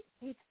speaks,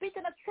 he's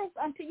speaking the truth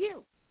unto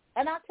you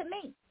and unto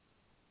me.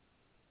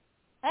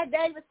 As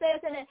David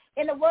says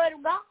in the word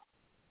of God,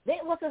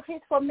 it was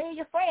his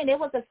familiar friend. It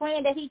was a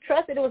friend that he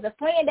trusted. It was a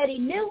friend that he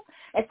knew.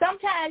 And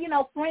sometimes,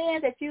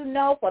 friends that you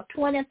know for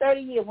 20 and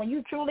 30 years, when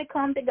you truly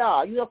come to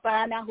God, you'll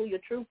find out who your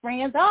true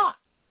friends are.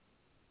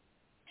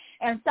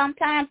 And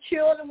sometimes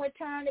children will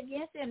turn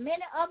against you and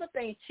many other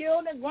things.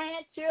 Children,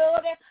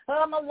 grandchildren,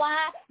 husband,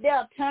 wife,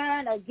 they'll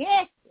turn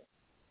against you.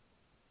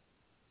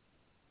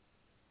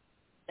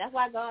 That's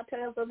why God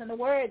tells us in the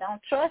word,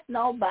 don't trust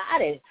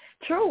nobody,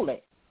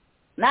 truly.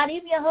 Not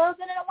even your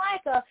husband and a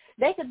wife,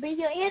 they could be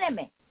your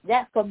enemy.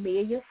 That's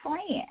familiar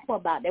friend.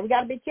 About that, we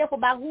got to be careful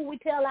about who we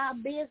tell our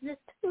business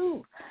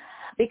to,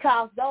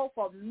 because those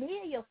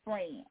familiar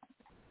friends,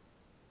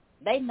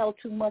 they know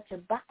too much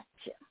about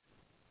you.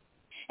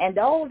 And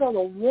those are the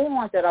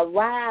ones that will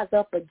rise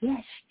up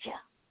against you.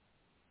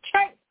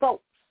 Church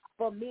folks,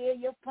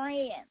 familiar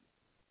friends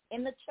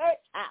in the church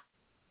house,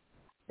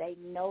 they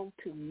know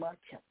too much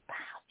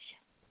about you.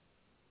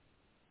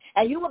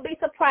 And you will be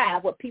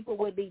surprised what people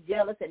will be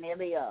jealous and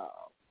envy of.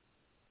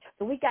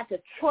 So we got to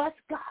trust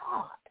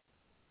God.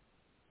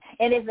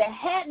 And if it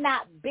had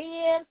not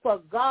been for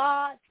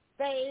God's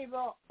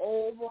favor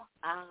over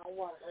our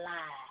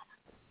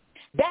lives,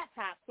 that's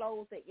how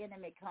close the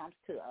enemy comes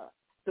to us,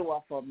 through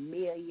a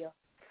familiar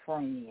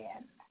friend.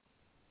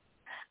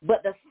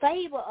 But the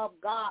favor of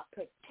God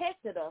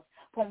protected us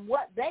from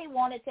what they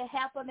wanted to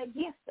happen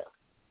against us.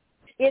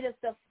 It is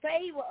the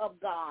favor of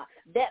God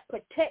that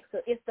protects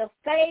us. It's the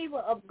favor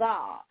of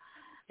God.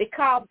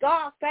 Because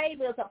God's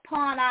favor is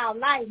upon our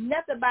life,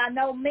 nothing by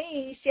no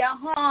means shall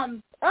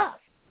harm us.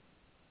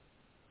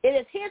 It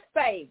is his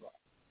favor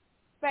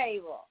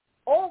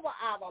over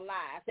our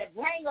lives that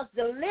brings us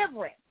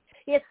deliverance.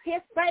 It's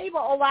his favor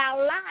over our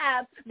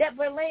lives that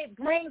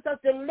brings us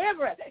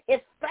deliverance.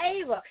 It's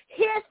favor,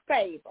 his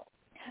favor,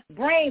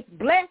 brings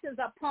blessings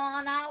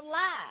upon our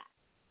lives.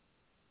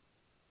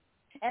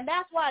 And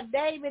that's why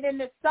David in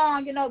this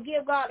song,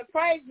 give God the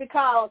praise,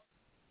 because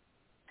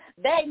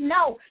they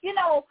know,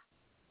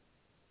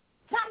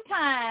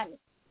 sometimes,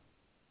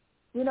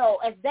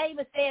 as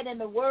David said in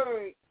the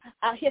word,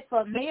 his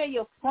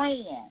familiar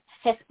friend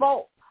had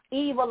spoke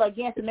evil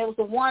against him. It was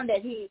the one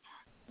that he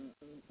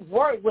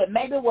worked with.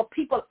 Maybe it was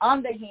people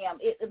under him.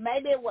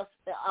 Maybe it was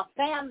a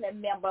family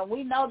member.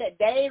 We know that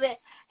David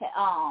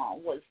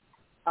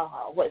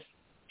was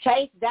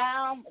chased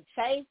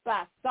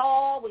by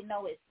Saul. We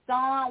know his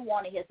son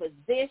wanted his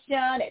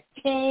position as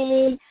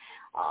king.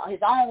 His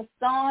own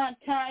son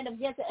turned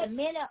against it, and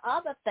many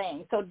other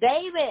things. So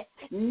David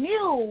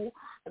knew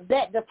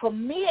that the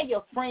familiar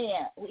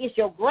friend is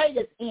your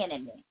greatest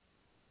enemy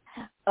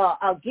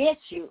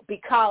against you,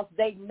 because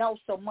they know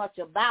so much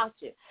about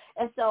you.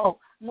 And so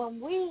when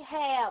we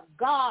have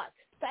God's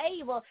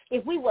favor,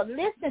 if we will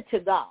listen to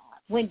God,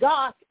 when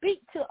God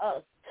speaks to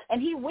us,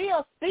 and he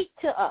will speak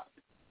to us,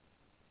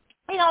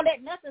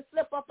 let nothing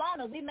slip up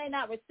on us. We may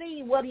not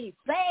receive what he's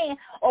saying,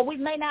 or we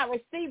may not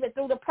receive it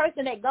through the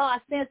person that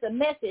God sends the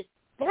message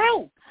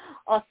through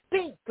or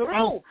speak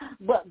through.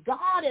 But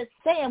God is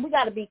saying we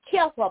got to be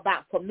careful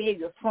about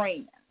familiar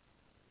friends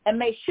and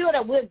make sure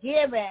that we're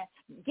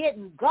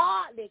getting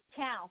godly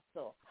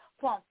counsel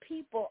from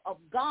people of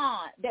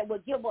God that will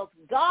give us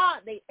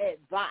godly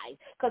advice.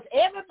 Because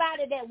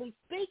everybody that we're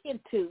speaking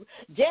to,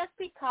 just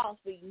because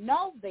we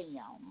know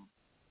them,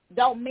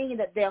 don't mean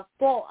that they're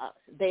for us.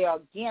 They are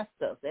against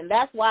us. And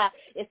that's why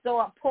it's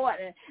so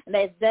important, and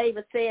as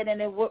David said in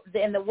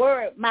the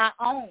word, my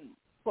own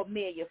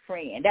familiar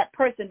friend, that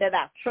person that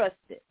I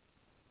trusted,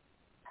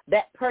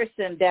 that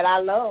person that I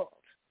loved,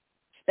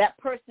 that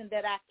person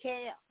that I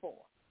cared for,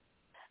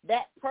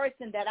 that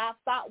person that I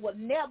thought would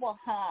never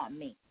harm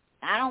me.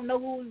 I don't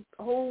know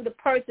who the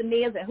person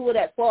is and who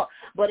that's for,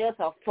 but it's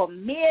a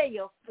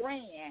familiar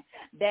friend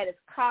that is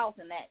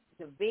causing that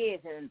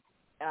division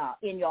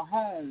in your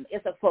home.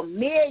 It's a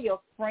familiar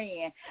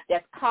friend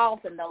that's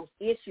causing those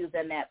issues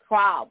and that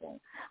problem.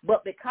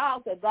 But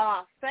because of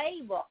God's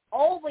favor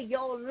over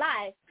your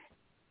life,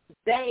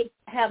 they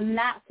have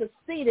not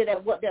succeeded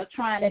at what they're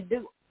trying to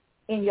do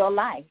in your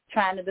life,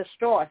 trying to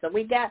destroy. So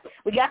we got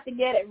to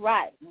get it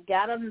right. We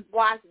got to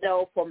watch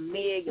those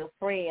familiar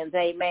friends.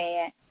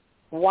 Amen.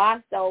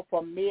 Watch those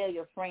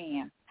familiar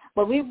friends.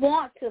 But we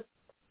want to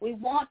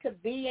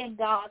be in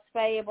God's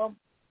favor.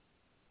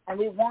 And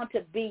we want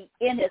to be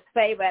in his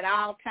favor at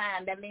all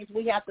times. That means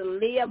we have to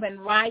live in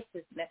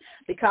righteousness,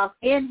 because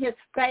in his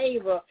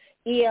favor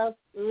is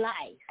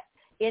life.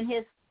 In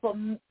his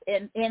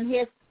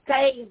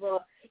favor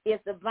is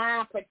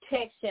divine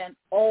protection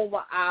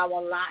over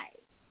our life.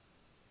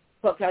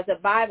 Because the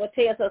Bible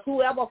tells us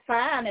whoever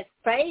finds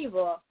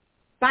favor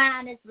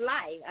finds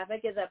life. I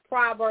think it's at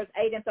Proverbs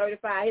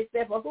 8:35. It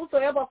says, for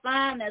whosoever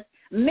findeth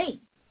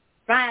me,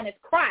 findeth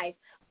Christ,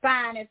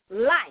 findeth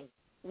life,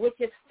 which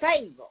is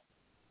favor,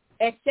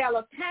 and shall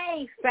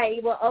obtain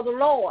favor of the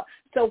Lord.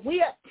 So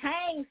we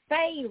obtain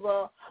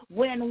favor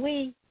when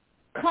we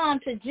come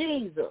to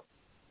Jesus.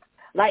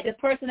 Like the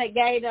person that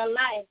gave their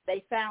life,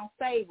 they found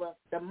favor.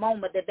 The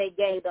moment that they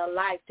gave their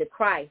life to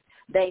Christ,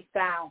 they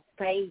found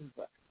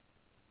favor.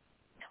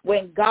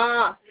 When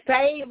God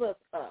favors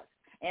us,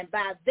 and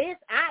by this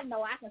I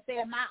know, I can say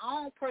in my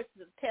own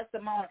personal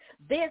testimony,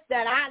 this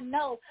that I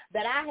know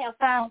that I have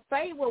found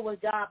favor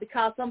with God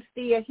because I'm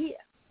still here.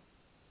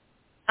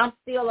 I'm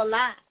still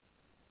alive.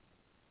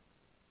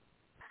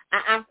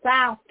 I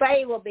found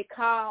favor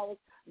because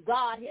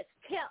God has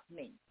kept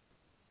me.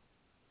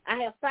 I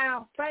have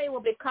found favor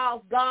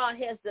because God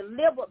has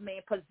delivered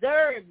me,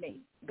 preserved me.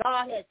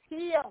 God has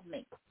healed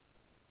me.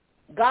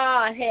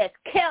 God has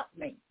kept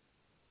me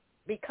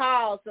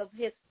because of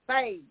his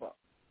favor.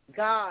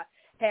 God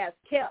has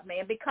kept me.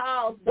 And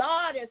because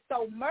God is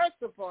so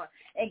merciful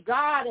and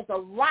God is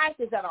a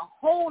righteous and a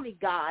holy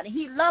God, and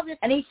he loves us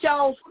and he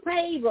shows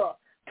favor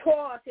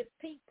towards his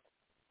people.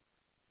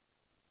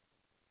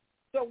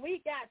 So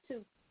we got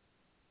to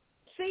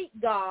seek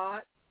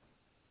God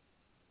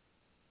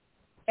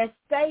and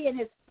stay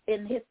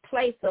in his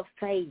place of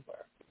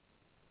favor.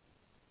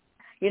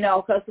 You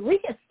know, because we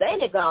can say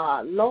to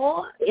God,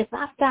 Lord, if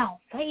I found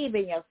favor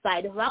in your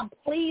sight, if I'm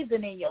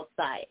pleasing in your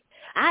sight,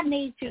 I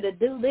need you to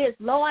do this.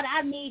 Lord,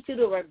 I need you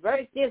to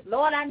reverse this.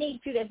 Lord, I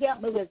need you to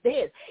help me with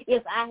this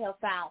if I have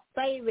found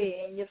favor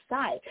in your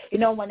sight. You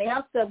know, when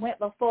Esther went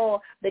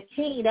before the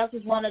king, that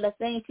was one of the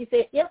things she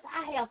said, if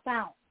I have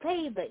found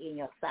favor in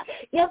your sight,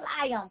 if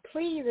I am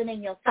pleasing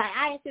in your sight,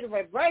 I ask you to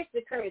reverse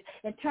the curse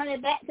and turn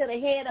it back to the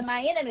head of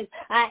my enemies.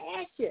 I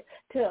ask you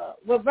to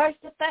reverse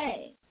the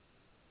thing.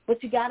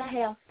 But you got to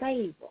have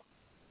favor.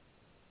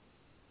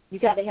 You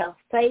got to have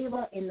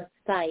favor in the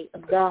sight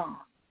of God.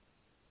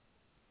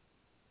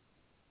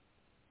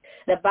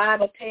 The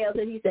Bible tells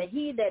us, he said,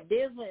 he that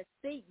diligently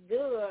seek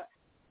good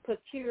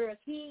procures,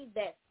 he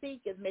that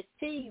seeketh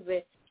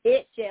mischievous,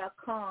 it shall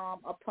come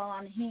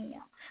upon him.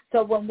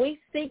 So when we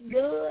seek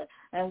good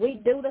and we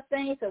do the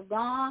things of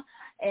God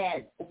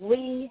and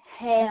we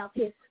have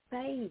his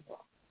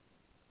favor,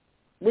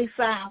 we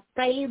find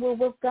favor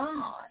with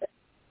God.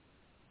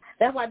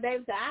 That's why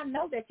David said, I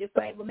know that you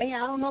favor me. I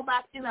don't know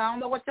about you. I don't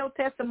know what your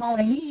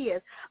testimony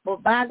is.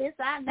 But by this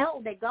I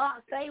know that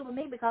God favored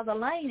me because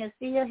Elaine is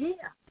still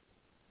here.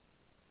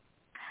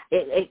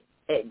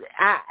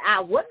 I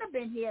wouldn't have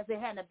been here if it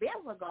hadn't been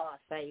for God's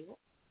favor.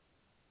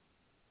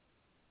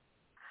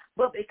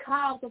 But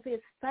because of his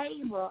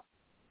favor,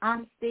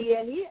 I'm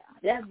still here.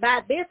 That's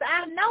by this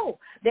I know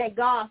that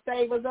God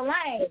favors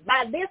Elaine.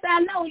 By this I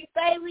know he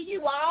favors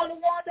you, all the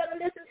ones that are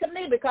listening to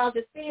me, because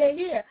you're still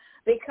here.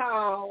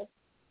 Because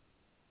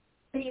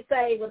he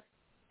favors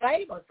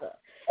us.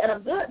 And a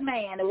good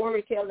man, the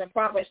word tells in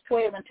Proverbs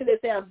 12:2, it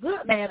says, a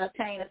good man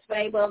obtaineth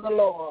favor of the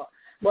Lord,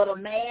 but a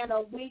man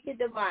of wicked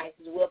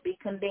devices will be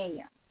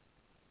condemned.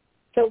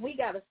 So we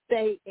got to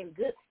stay in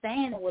good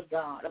standing with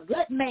God. A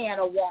good man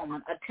or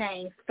woman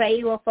attains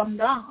favor from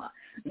God.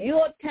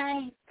 You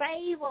obtain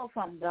favor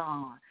from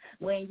God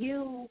when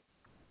you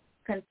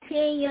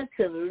continue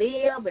to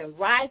live in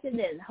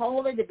righteousness and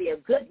holy, to be a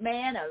good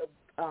man or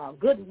a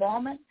good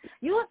woman.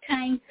 You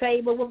obtain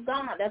favor with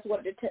God. That's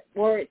what the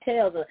word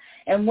tells us.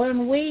 And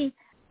when we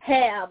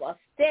have a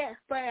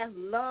steadfast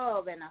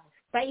love and a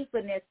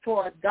faithfulness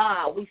towards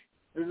God, we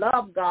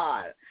love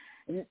God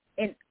and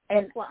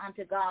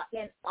unto God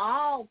in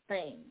all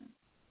things.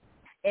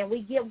 And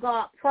we give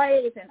God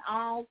praise in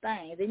all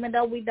things, even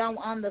though we don't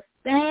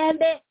understand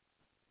it.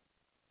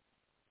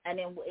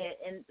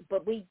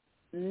 But we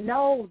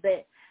know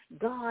that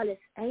God is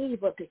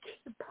able to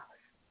keep us.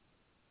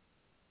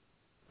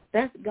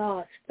 That's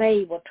God's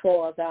favor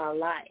towards our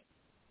life.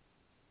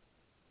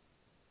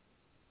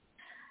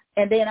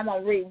 And then I'm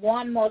going to read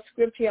one more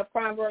scripture,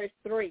 Proverbs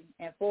 3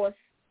 and 4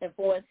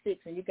 and 6,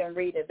 and you can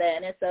read it there.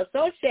 And it says,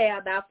 so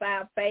shall thou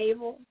find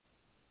favor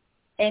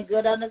and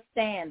good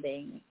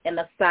understanding in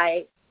the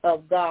sight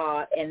of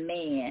God and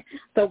men.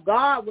 So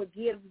God will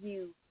give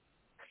you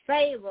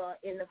favor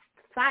in the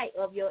sight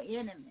of your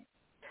enemy.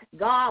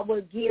 God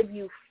will give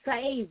you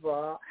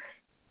favor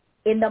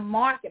in the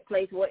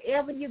marketplace.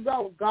 Wherever you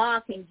go,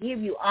 God can give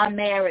you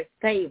unmerited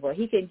favor.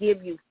 He can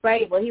give you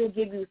favor. He will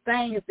give you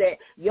things that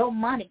your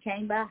money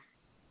can't buy.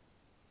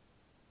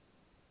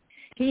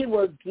 He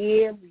will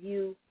give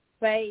you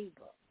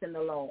favor in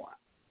the Lord.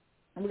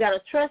 And we got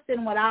to trust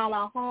him with all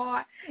our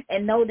heart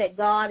and know that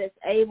God is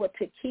able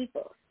to keep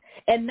us.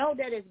 And know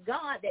that it's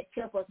God that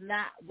kept us,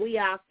 not we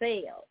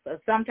ourselves. So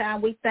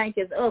sometimes we think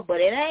it's us,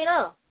 but it ain't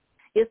us.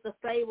 It's the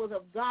favors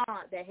of God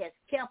that has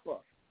kept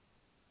us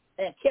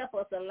and kept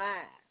us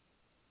alive.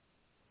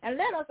 And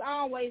let us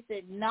always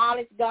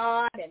acknowledge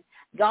God, and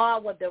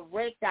God will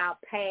direct our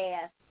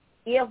path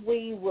if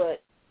we would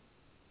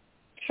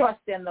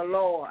trust in the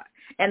Lord.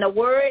 And the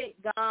word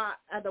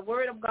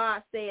of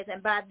God says,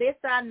 and by this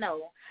I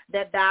know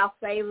that thou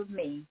favors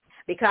me,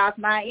 because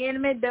my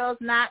enemy does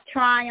not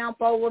triumph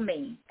over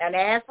me. And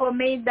as for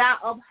me, thou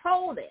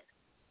upholdest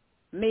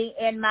me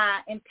in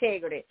my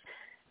integrity.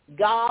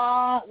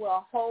 God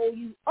will hold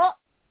you up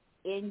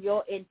in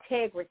your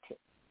integrity.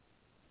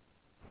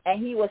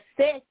 And he will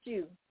set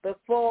you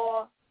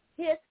before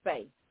his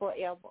face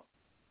forever.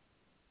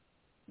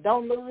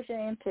 Don't lose your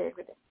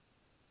integrity.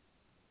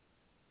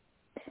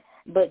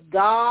 But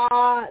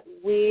God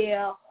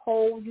will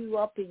hold you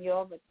up in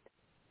your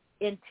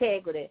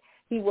integrity.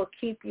 He will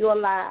keep you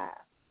alive.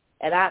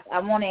 And I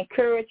want to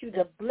encourage you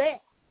to bless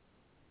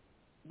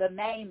the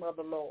name of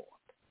the Lord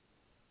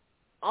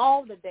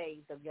all the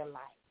days of your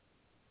life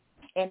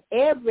and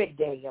every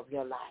day of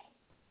your life.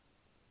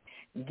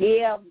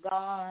 Give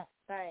God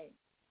thanks,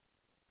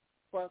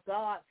 for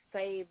God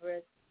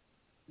favors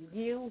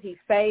you. He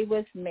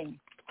favors me.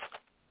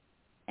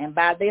 And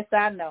by this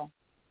I know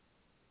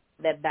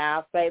that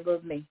thou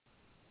favors me,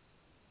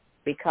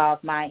 because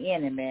my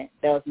enemy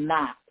does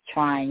not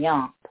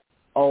triumph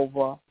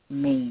over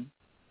me.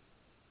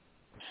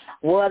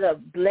 What a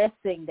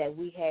blessing that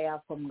we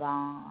have from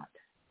God,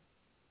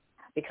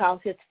 because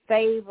his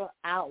favor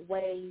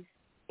outweighs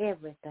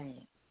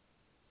everything.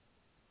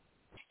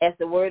 As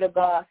the word of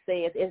God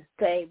says, it's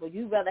favor.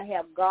 You'd rather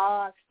have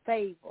God's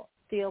favor,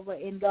 silver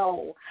and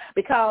gold,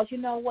 because you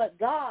know what?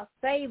 God's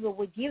favor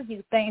will give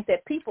you things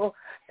that people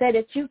say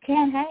that you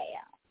can't have.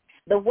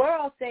 The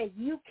world says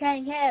you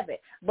can't have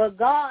it, but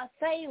God's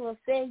favor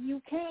says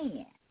you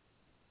can.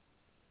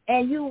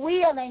 And you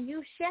will and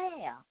you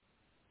shall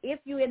if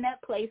you're in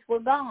that place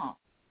with God.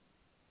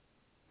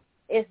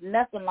 It's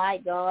nothing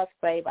like God's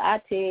favor.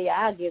 I tell you,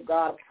 I give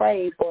God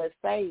praise for his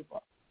favor,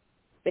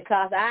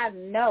 because I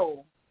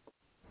know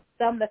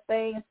some of the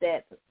things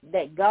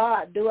that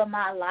God do in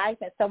my life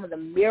and some of the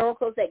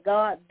miracles that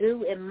God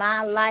do in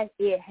my life,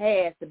 it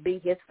has to be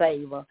his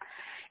favor.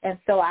 And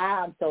so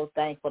I am so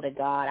thankful to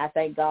God. I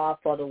thank God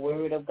for the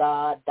word of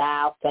God,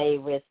 thou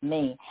favorest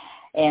me.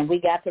 And we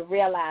got to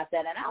realize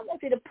that. And I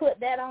want you to put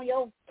that on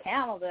your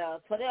calendar.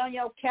 Put it on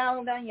your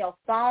calendar, on your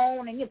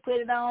phone, and you put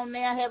it on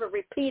there. Have it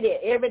repeated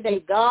every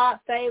day. God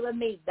favor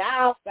me.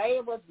 Thou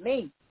favors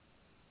me.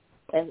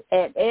 And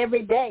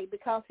every day,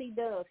 because he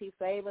does. He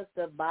favors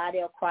the body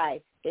of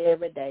Christ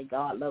every day.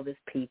 God loves his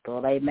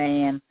people.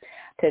 Amen.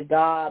 To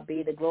God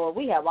be the glory.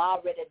 We have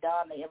already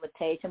done the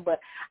invitation, but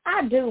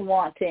I do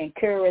want to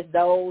encourage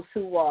those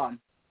who are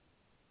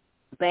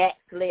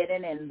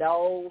backslidden and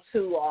those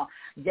who are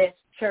just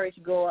church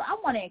goers. I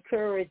want to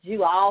encourage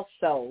you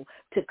also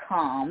to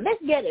come.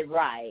 Let's get it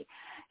right.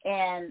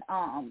 And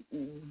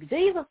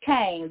Jesus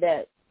came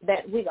that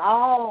we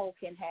all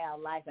can have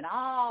life and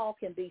all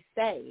can be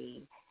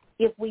saved.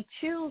 If we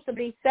choose to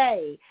be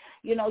saved,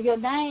 you know, your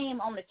name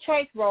on the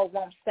church roll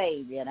won't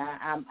save you. And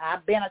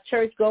I've been a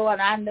church goer,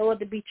 and I know it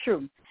to be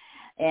true.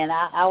 And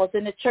I was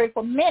in the church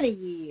for many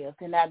years,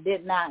 and I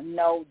did not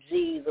know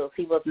Jesus.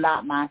 He was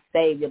not my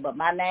Savior, but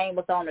my name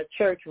was on the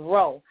church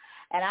roll.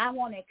 And I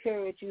want to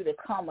encourage you to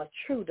become a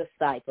true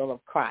disciple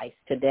of Christ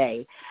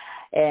today.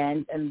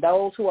 And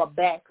those who are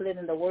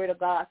backslidden, the word of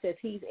God says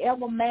he's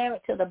ever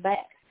married to the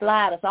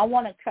backslider. So I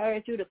want to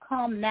encourage you to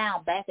come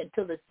now back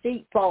into the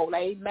sheepfold.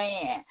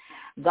 Amen.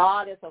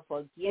 God is a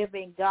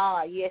forgiving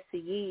God. Yes, he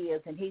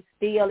is. And he's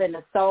still in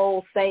the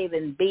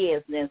soul-saving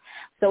business.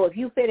 So if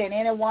you fit in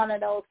any one of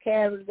those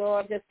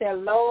categories, just say,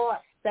 Lord,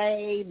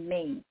 save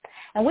me.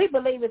 And we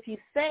believe if you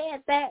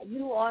said that,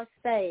 you are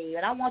saved.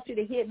 And I want you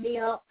to hit me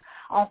up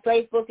on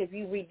Facebook if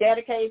you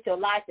rededicated your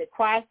life to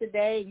Christ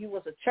today. You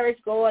was a church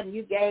goer and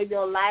you gave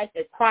your life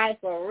to Christ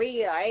for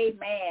real.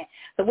 Amen.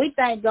 So we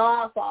thank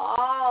God for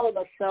all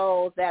the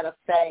souls that are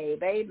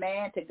saved.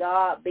 Amen. To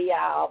God be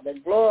all the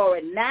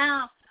glory.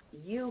 Now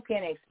you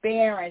can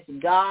experience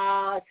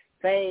God's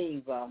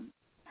favor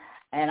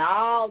and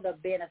all the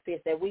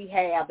benefits that we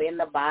have in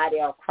the body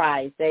of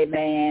Christ.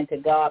 Amen. To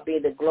God be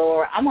the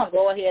glory. I'm going to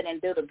go ahead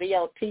and do the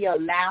VOT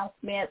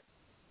announcements.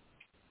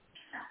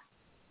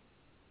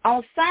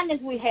 On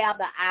Sundays, we have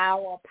the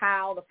Hour of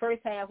Power. The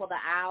first half of the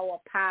Hour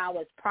of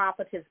Power is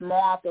Prophetess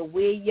Martha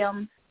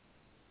Williams.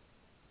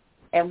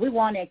 And we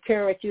want to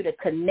encourage you to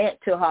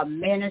connect to her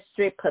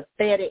ministry,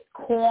 Pathetic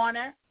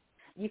Corner.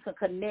 You can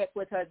connect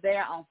with her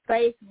there on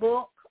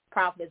Facebook,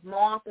 Prophetess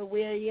Martha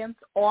Williams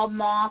or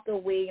Martha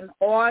Williams,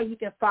 or you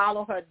can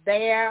follow her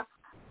there.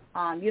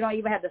 You don't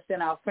even have to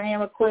send her a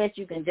friend request.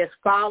 You can just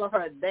follow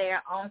her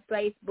there on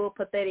Facebook,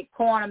 Pathetic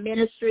Corner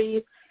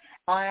Ministries.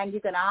 And you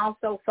can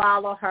also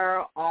follow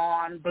her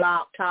on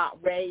Blog Talk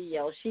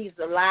Radio. She's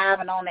live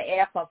and on the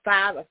air from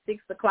 5 or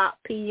 6 o'clock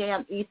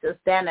p.m. Eastern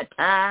Standard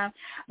Time.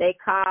 They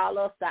call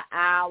us the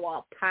Hour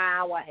of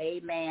Power,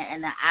 amen.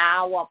 And the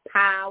Hour of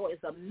Power is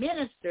a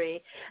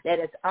ministry that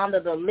is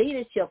under the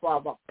leadership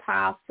of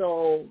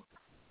Apostle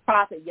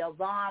Prophet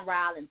Yvonne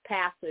Rowell and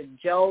Pastor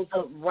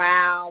Joseph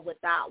Rowell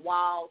Without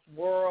Walls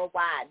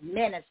Worldwide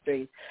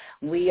Ministries.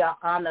 We are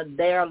under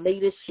their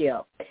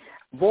leadership.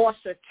 Voice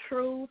of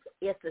Truth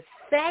is the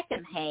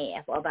second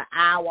half of the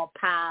Hour of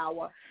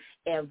Power,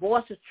 and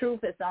Voice of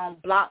Truth is on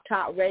Blog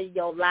Talk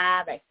Radio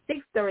Live at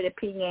 6:30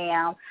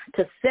 p.m.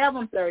 to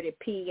 7:30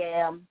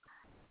 p.m.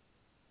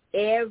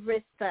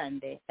 every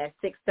Sunday at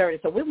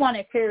 6:30. So we want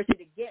to encourage you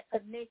to get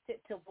connected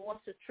to Voice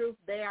of Truth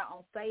there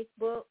on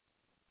Facebook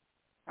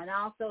and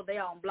also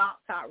there on Blog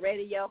Talk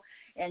Radio.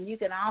 And you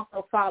can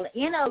also follow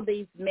any of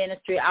these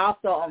ministries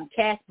also on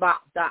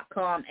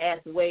Cashbox.com as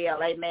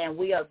well. Amen.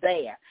 We are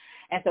there.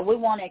 And so we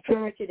want to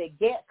encourage you to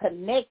get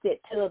connected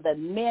to the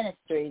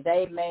ministries.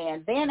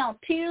 Amen. Then on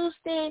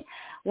Tuesday,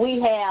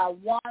 we have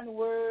One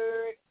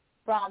Word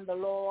from the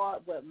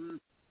Lord with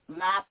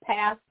my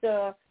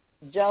pastor,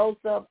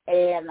 Joseph,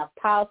 and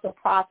Apostle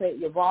Prophet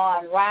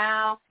Yvonne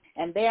Rao.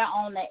 And they're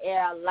on the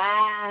air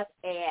live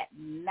at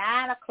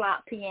 9:00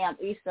 p.m.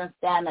 Eastern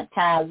Standard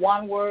Time.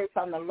 One Word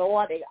from the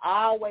Lord. They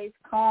always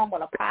come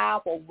with a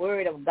powerful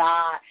word of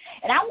God.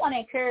 And I want to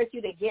encourage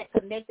you to get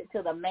connected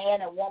to the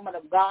man and woman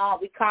of God.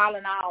 We're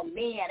calling all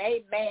men.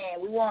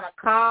 Amen. We want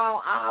to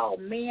call all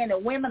men. The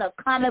women are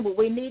coming, but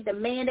we need the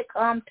men to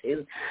come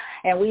too.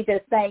 And we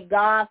just thank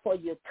God for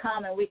you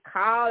coming. We're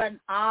calling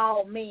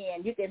all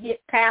men. You can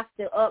hit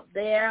Pastor up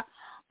there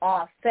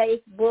on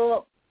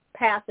Facebook.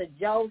 Pastor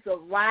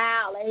Joseph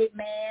Ryle,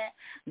 amen.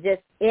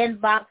 Just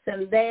inbox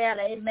him there,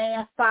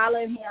 amen. Follow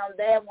him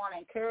there. Want to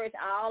encourage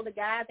all the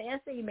guys and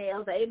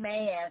females,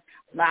 amen.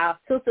 My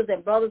sisters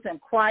and brothers in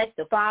Christ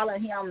to follow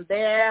him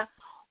there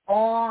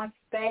on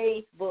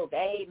Facebook,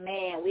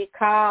 amen. We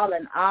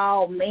calling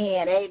all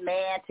men,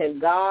 amen. To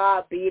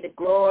God be the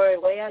glory.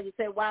 Well, you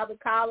say, why we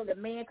calling the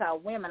men? Because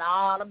women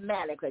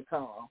automatically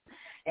come.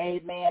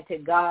 Amen. To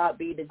God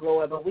be the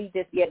glory. But we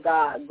just give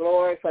God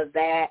glory for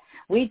that.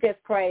 We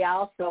just pray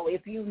also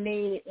if you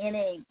need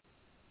any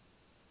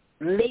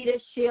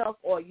leadership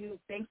or you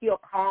think you're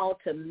called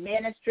to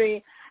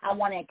ministry, I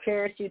want to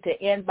encourage you to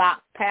inbox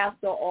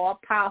Pastor or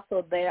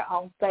Apostle there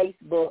on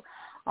Facebook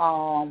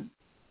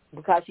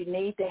because you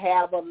need to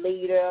have a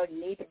leader.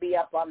 You need to be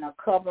up on the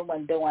cover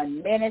when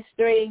doing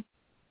ministry,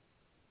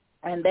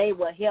 and they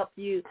will help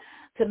you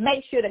to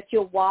make sure that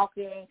you're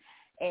walking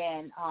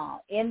and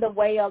in the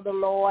way of the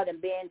Lord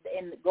and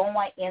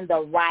going in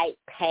the right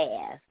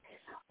path.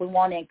 We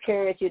want to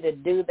encourage you to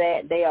do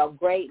that. They are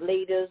great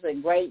leaders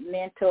and great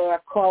mentor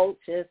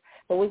coaches.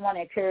 So we want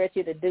to encourage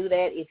you to do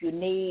that. If you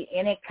need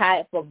any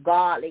type of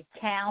godly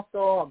counsel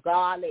or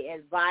godly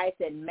advice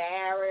in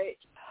marriage,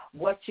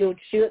 what you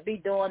should be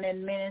doing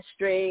in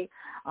ministry,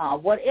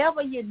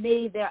 whatever you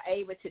need, they're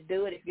able to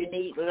do it. If you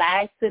need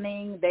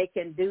licensing, they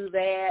can do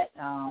that.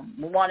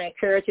 We want to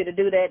encourage you to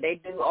do that.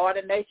 They do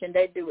ordination.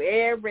 They do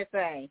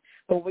everything.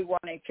 But we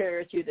want to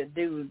encourage you to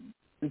do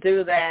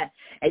that.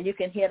 And you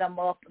can hit them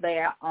up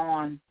there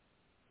on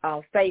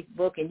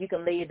Facebook, and you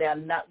can leave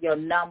your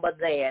number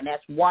there. And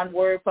that's One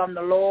Word from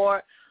the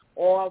Lord,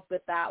 or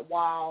Without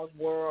Walls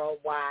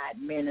Worldwide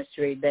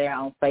Ministry there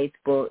on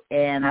Facebook.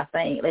 And I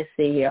think, let's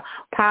see here,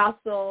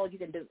 Apostle, you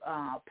can do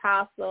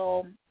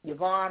Apostle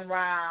Yvonne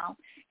Rao,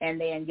 and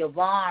then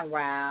Yvonne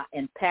Rao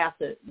and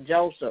Pastor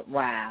Joseph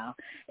Rao.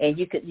 And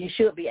you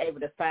should be able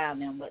to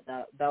find them with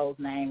those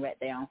names right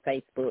there on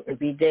Facebook. If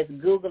you just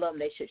Google them,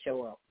 they should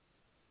show up.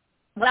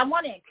 But I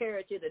want to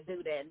encourage you to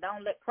do that.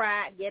 Don't let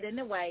pride get in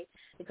the way,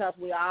 because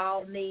we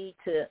all need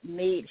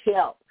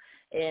help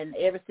in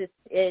every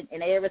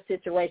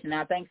situation.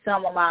 I think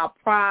some of our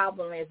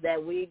problem is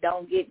that we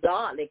don't get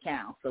godly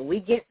counsel. We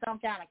get some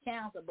kind of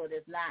counsel, but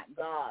it's not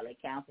godly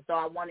counsel. So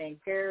I want to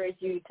encourage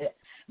you to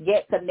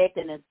get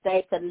connected and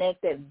stay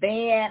connected.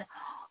 Then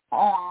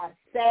on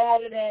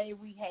Saturday,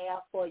 we have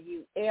for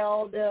you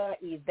Elder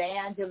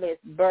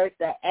Evangelist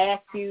Bertha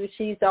Askew.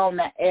 She's on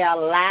the air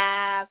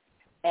live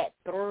at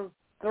 3:00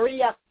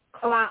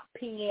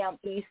 p.m.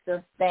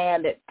 Eastern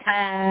Standard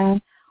Time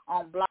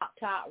on Block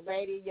Talk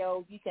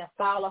Radio. You can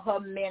follow her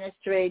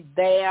ministry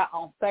there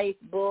on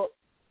Facebook,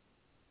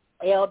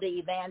 Elder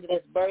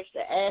Evangelist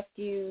Bertha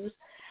Askew.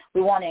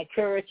 We want to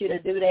encourage you to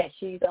do that.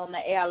 She's on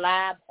the air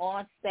live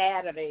on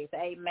Saturdays.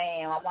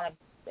 Amen. I want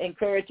to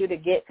encourage you to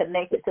get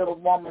connected to the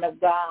woman of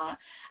God.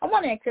 I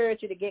want to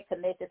encourage you to get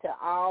connected to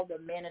all the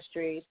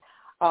ministries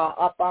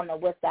up on the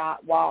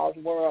Without Walls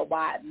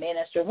Worldwide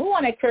Ministry. We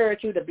want to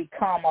encourage you to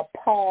become a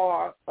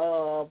part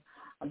of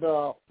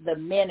the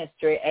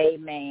ministry.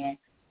 Amen.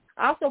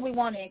 Also, we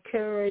want to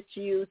encourage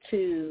you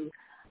to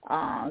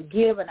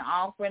give an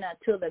offering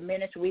unto the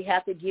ministry. We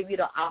have to give you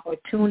the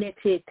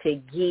opportunity to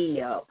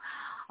give.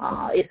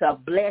 It's a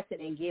blessing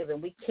in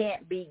giving. We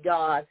can't be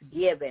God's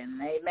giving.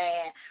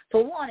 Amen. So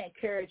we want to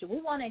encourage you. We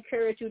want to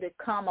encourage you to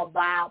come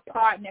about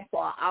partner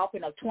for an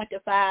offering of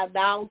 $25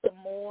 or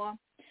more.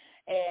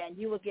 And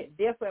you will get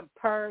different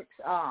perks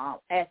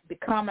as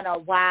becoming a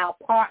WOW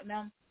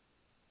partner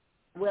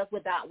with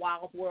Without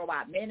Walls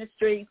Worldwide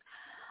Ministries.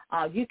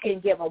 You can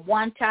give a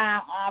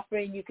one-time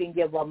offering. You can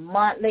give a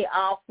monthly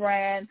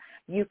offering.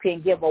 You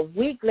can give a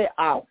weekly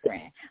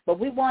offering. But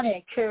we want to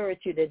encourage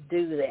you to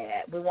do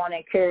that. We want to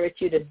encourage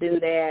you to do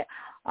that.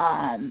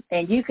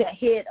 And you can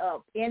hit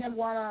up any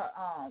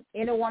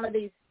one of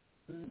these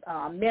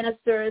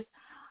ministers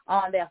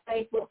on their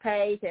Facebook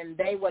page, and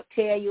they will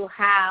tell you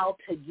how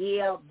to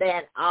give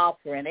that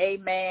offering.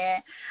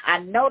 Amen. I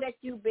know that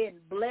you've been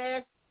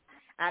blessed.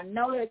 I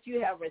know that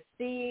you have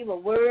received a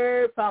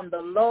word from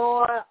the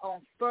Lord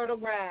on fertile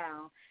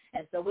ground.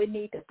 And so we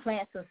need to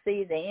plant some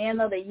seeds. The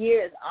end of the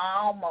year is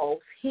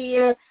almost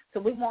here, so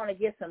we want to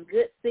get some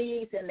good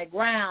seeds in the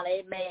ground,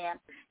 amen.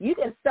 You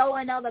can sow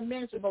in other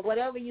ministry, but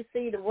whatever you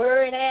see the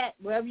word at,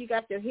 wherever you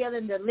got your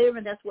healing,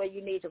 deliverance, that's where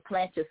you need to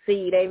plant your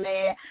seed,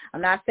 amen.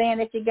 I'm not saying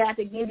that you got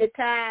to give your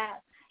tithe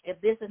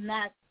if this is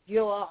not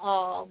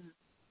your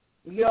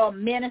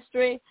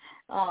ministry,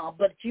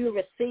 but you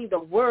receive a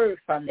word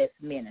from this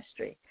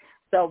ministry.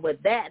 So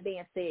with that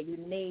being said, you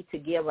need to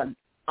give an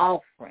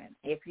offering.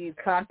 If you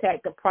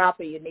contact the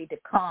prophet, you need to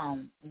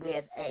come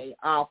with a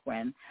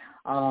offering.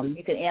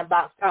 You can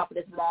inbox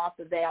Prophetess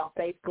Martha there on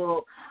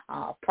Facebook,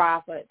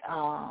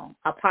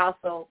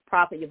 Apostle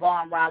Prophet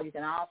Yvonne Riley. You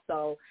can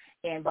also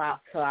inbox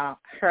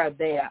her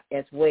there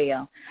as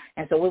well.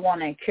 And so we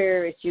want to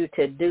encourage you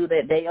to do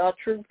that. They are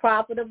true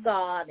prophet of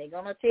God. They're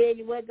going to tell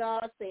you what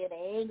God said.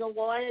 They ain't going to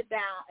water it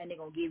down, and they're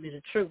going to give you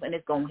the truth, and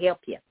it's going to help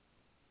you.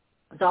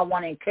 So I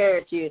want to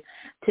encourage you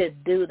to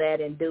do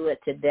that and do it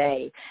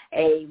today.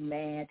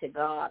 Amen. To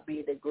God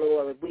be the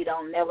glory. We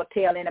don't never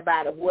tell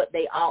anybody what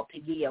they ought to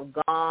give.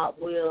 God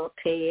will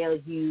tell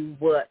you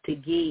what to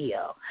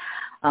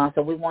give.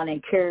 So we want to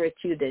encourage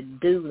you to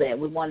do that.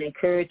 We want to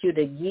encourage you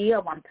to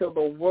give unto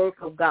the work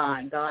of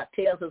God. God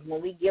tells us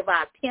when we give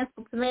our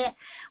 10%,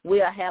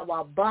 we'll have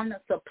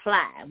abundant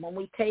supply. When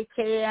we take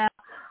care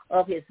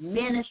of his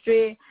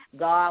ministry,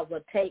 God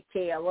will take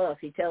care of us.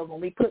 He tells us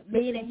when we put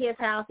meat in his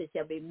house, it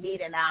shall be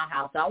meat in our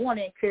house. So I want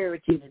to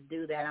encourage you to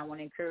do that. I want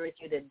to encourage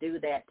you to do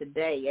that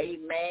today.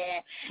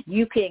 Amen.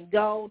 You can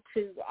go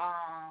to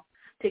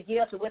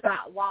give to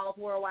Without Walls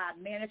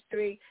Worldwide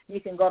Ministry. You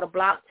can go to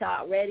Block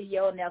Talk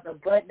Radio, and there's a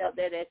button up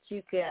there that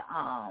you can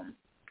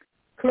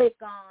click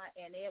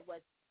on, and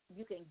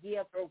you can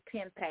give through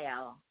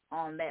PayPal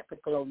on that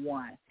particular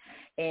one.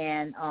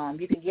 And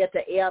you can get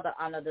the elder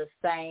under the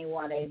same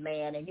one,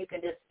 amen. And you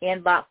can just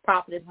inbox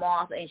Prophetess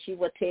Martha, and she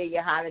will tell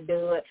you how to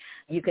do it.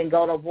 You can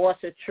go to Voice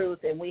of Truth,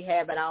 and we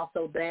have it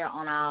also there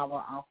on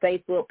our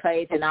Facebook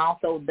page and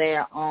also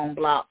there on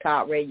Blog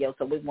Talk Radio.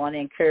 So we want to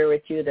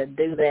encourage you to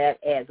do that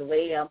as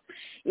well.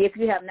 If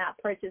you have not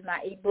purchased my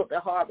ebook, The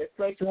Heart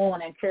Reflection, we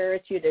want to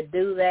encourage you to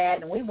do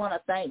that. And we want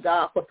to thank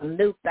God for some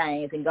new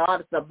things, and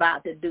God is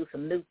about to do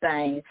some new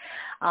things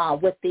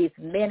with these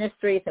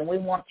ministries, and we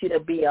want you to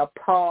be a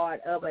part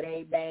of it,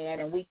 amen.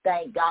 And we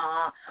thank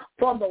God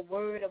for the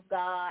word of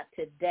God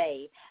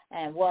today,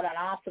 and what an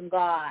awesome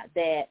God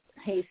that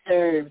he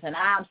serves. And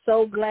I'm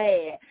so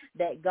glad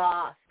that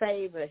God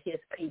favors his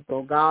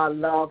people. God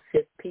loves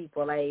his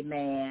people,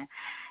 amen.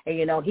 And,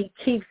 you know, he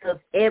keeps us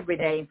every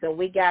day, so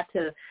we got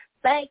to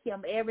thank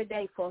him every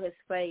day for his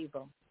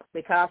favor,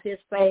 because his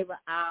favor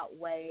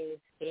outweighs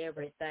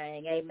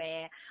everything.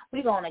 Amen.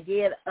 We're going to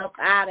get up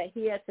out of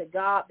here. To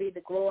God be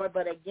the glory.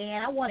 But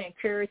again, I want to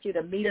encourage you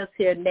to meet us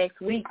here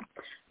next week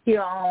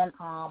here on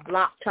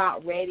Block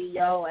Talk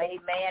Radio.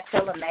 Amen.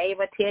 Tell a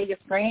neighbor, tell your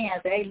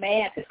friends,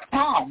 amen, to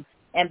come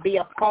and be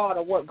a part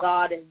of what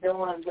God is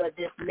doing with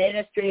this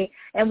ministry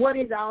and what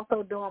he's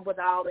also doing with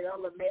all the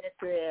other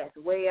ministry as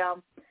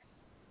well.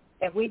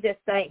 And we just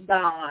thank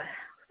God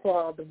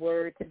for the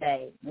word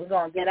today. We're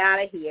going to get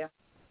out of here.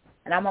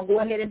 And I'm going to go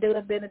ahead and do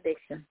the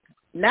benediction.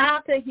 Now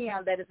to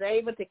him that is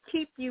able to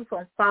keep you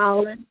from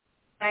falling,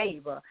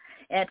 favor,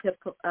 and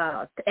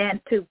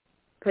to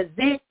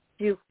present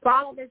you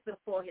faultless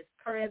before his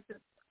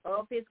presence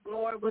of his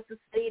glory with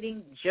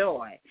exceeding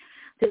joy.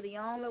 To the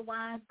only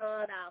wise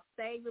God, our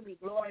Savior, be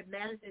glory,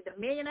 majesty,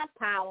 dominion, and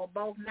power,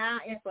 both now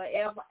and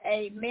forever.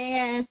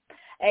 Amen.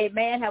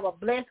 Amen. Have a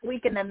blessed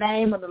week in the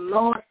name of the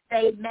Lord.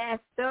 Stay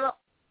masked up.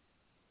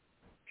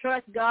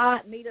 Trust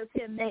God. Meet us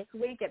here next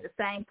week at the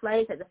same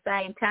place at the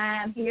same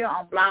time here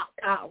on Block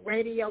Talk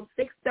Radio,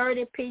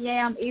 6:30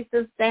 p.m.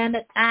 Eastern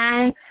Standard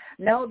Time.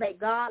 Know that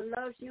God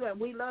loves you and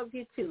we love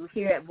you too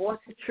here at Voice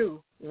of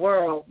Truth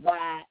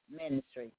Worldwide Ministry.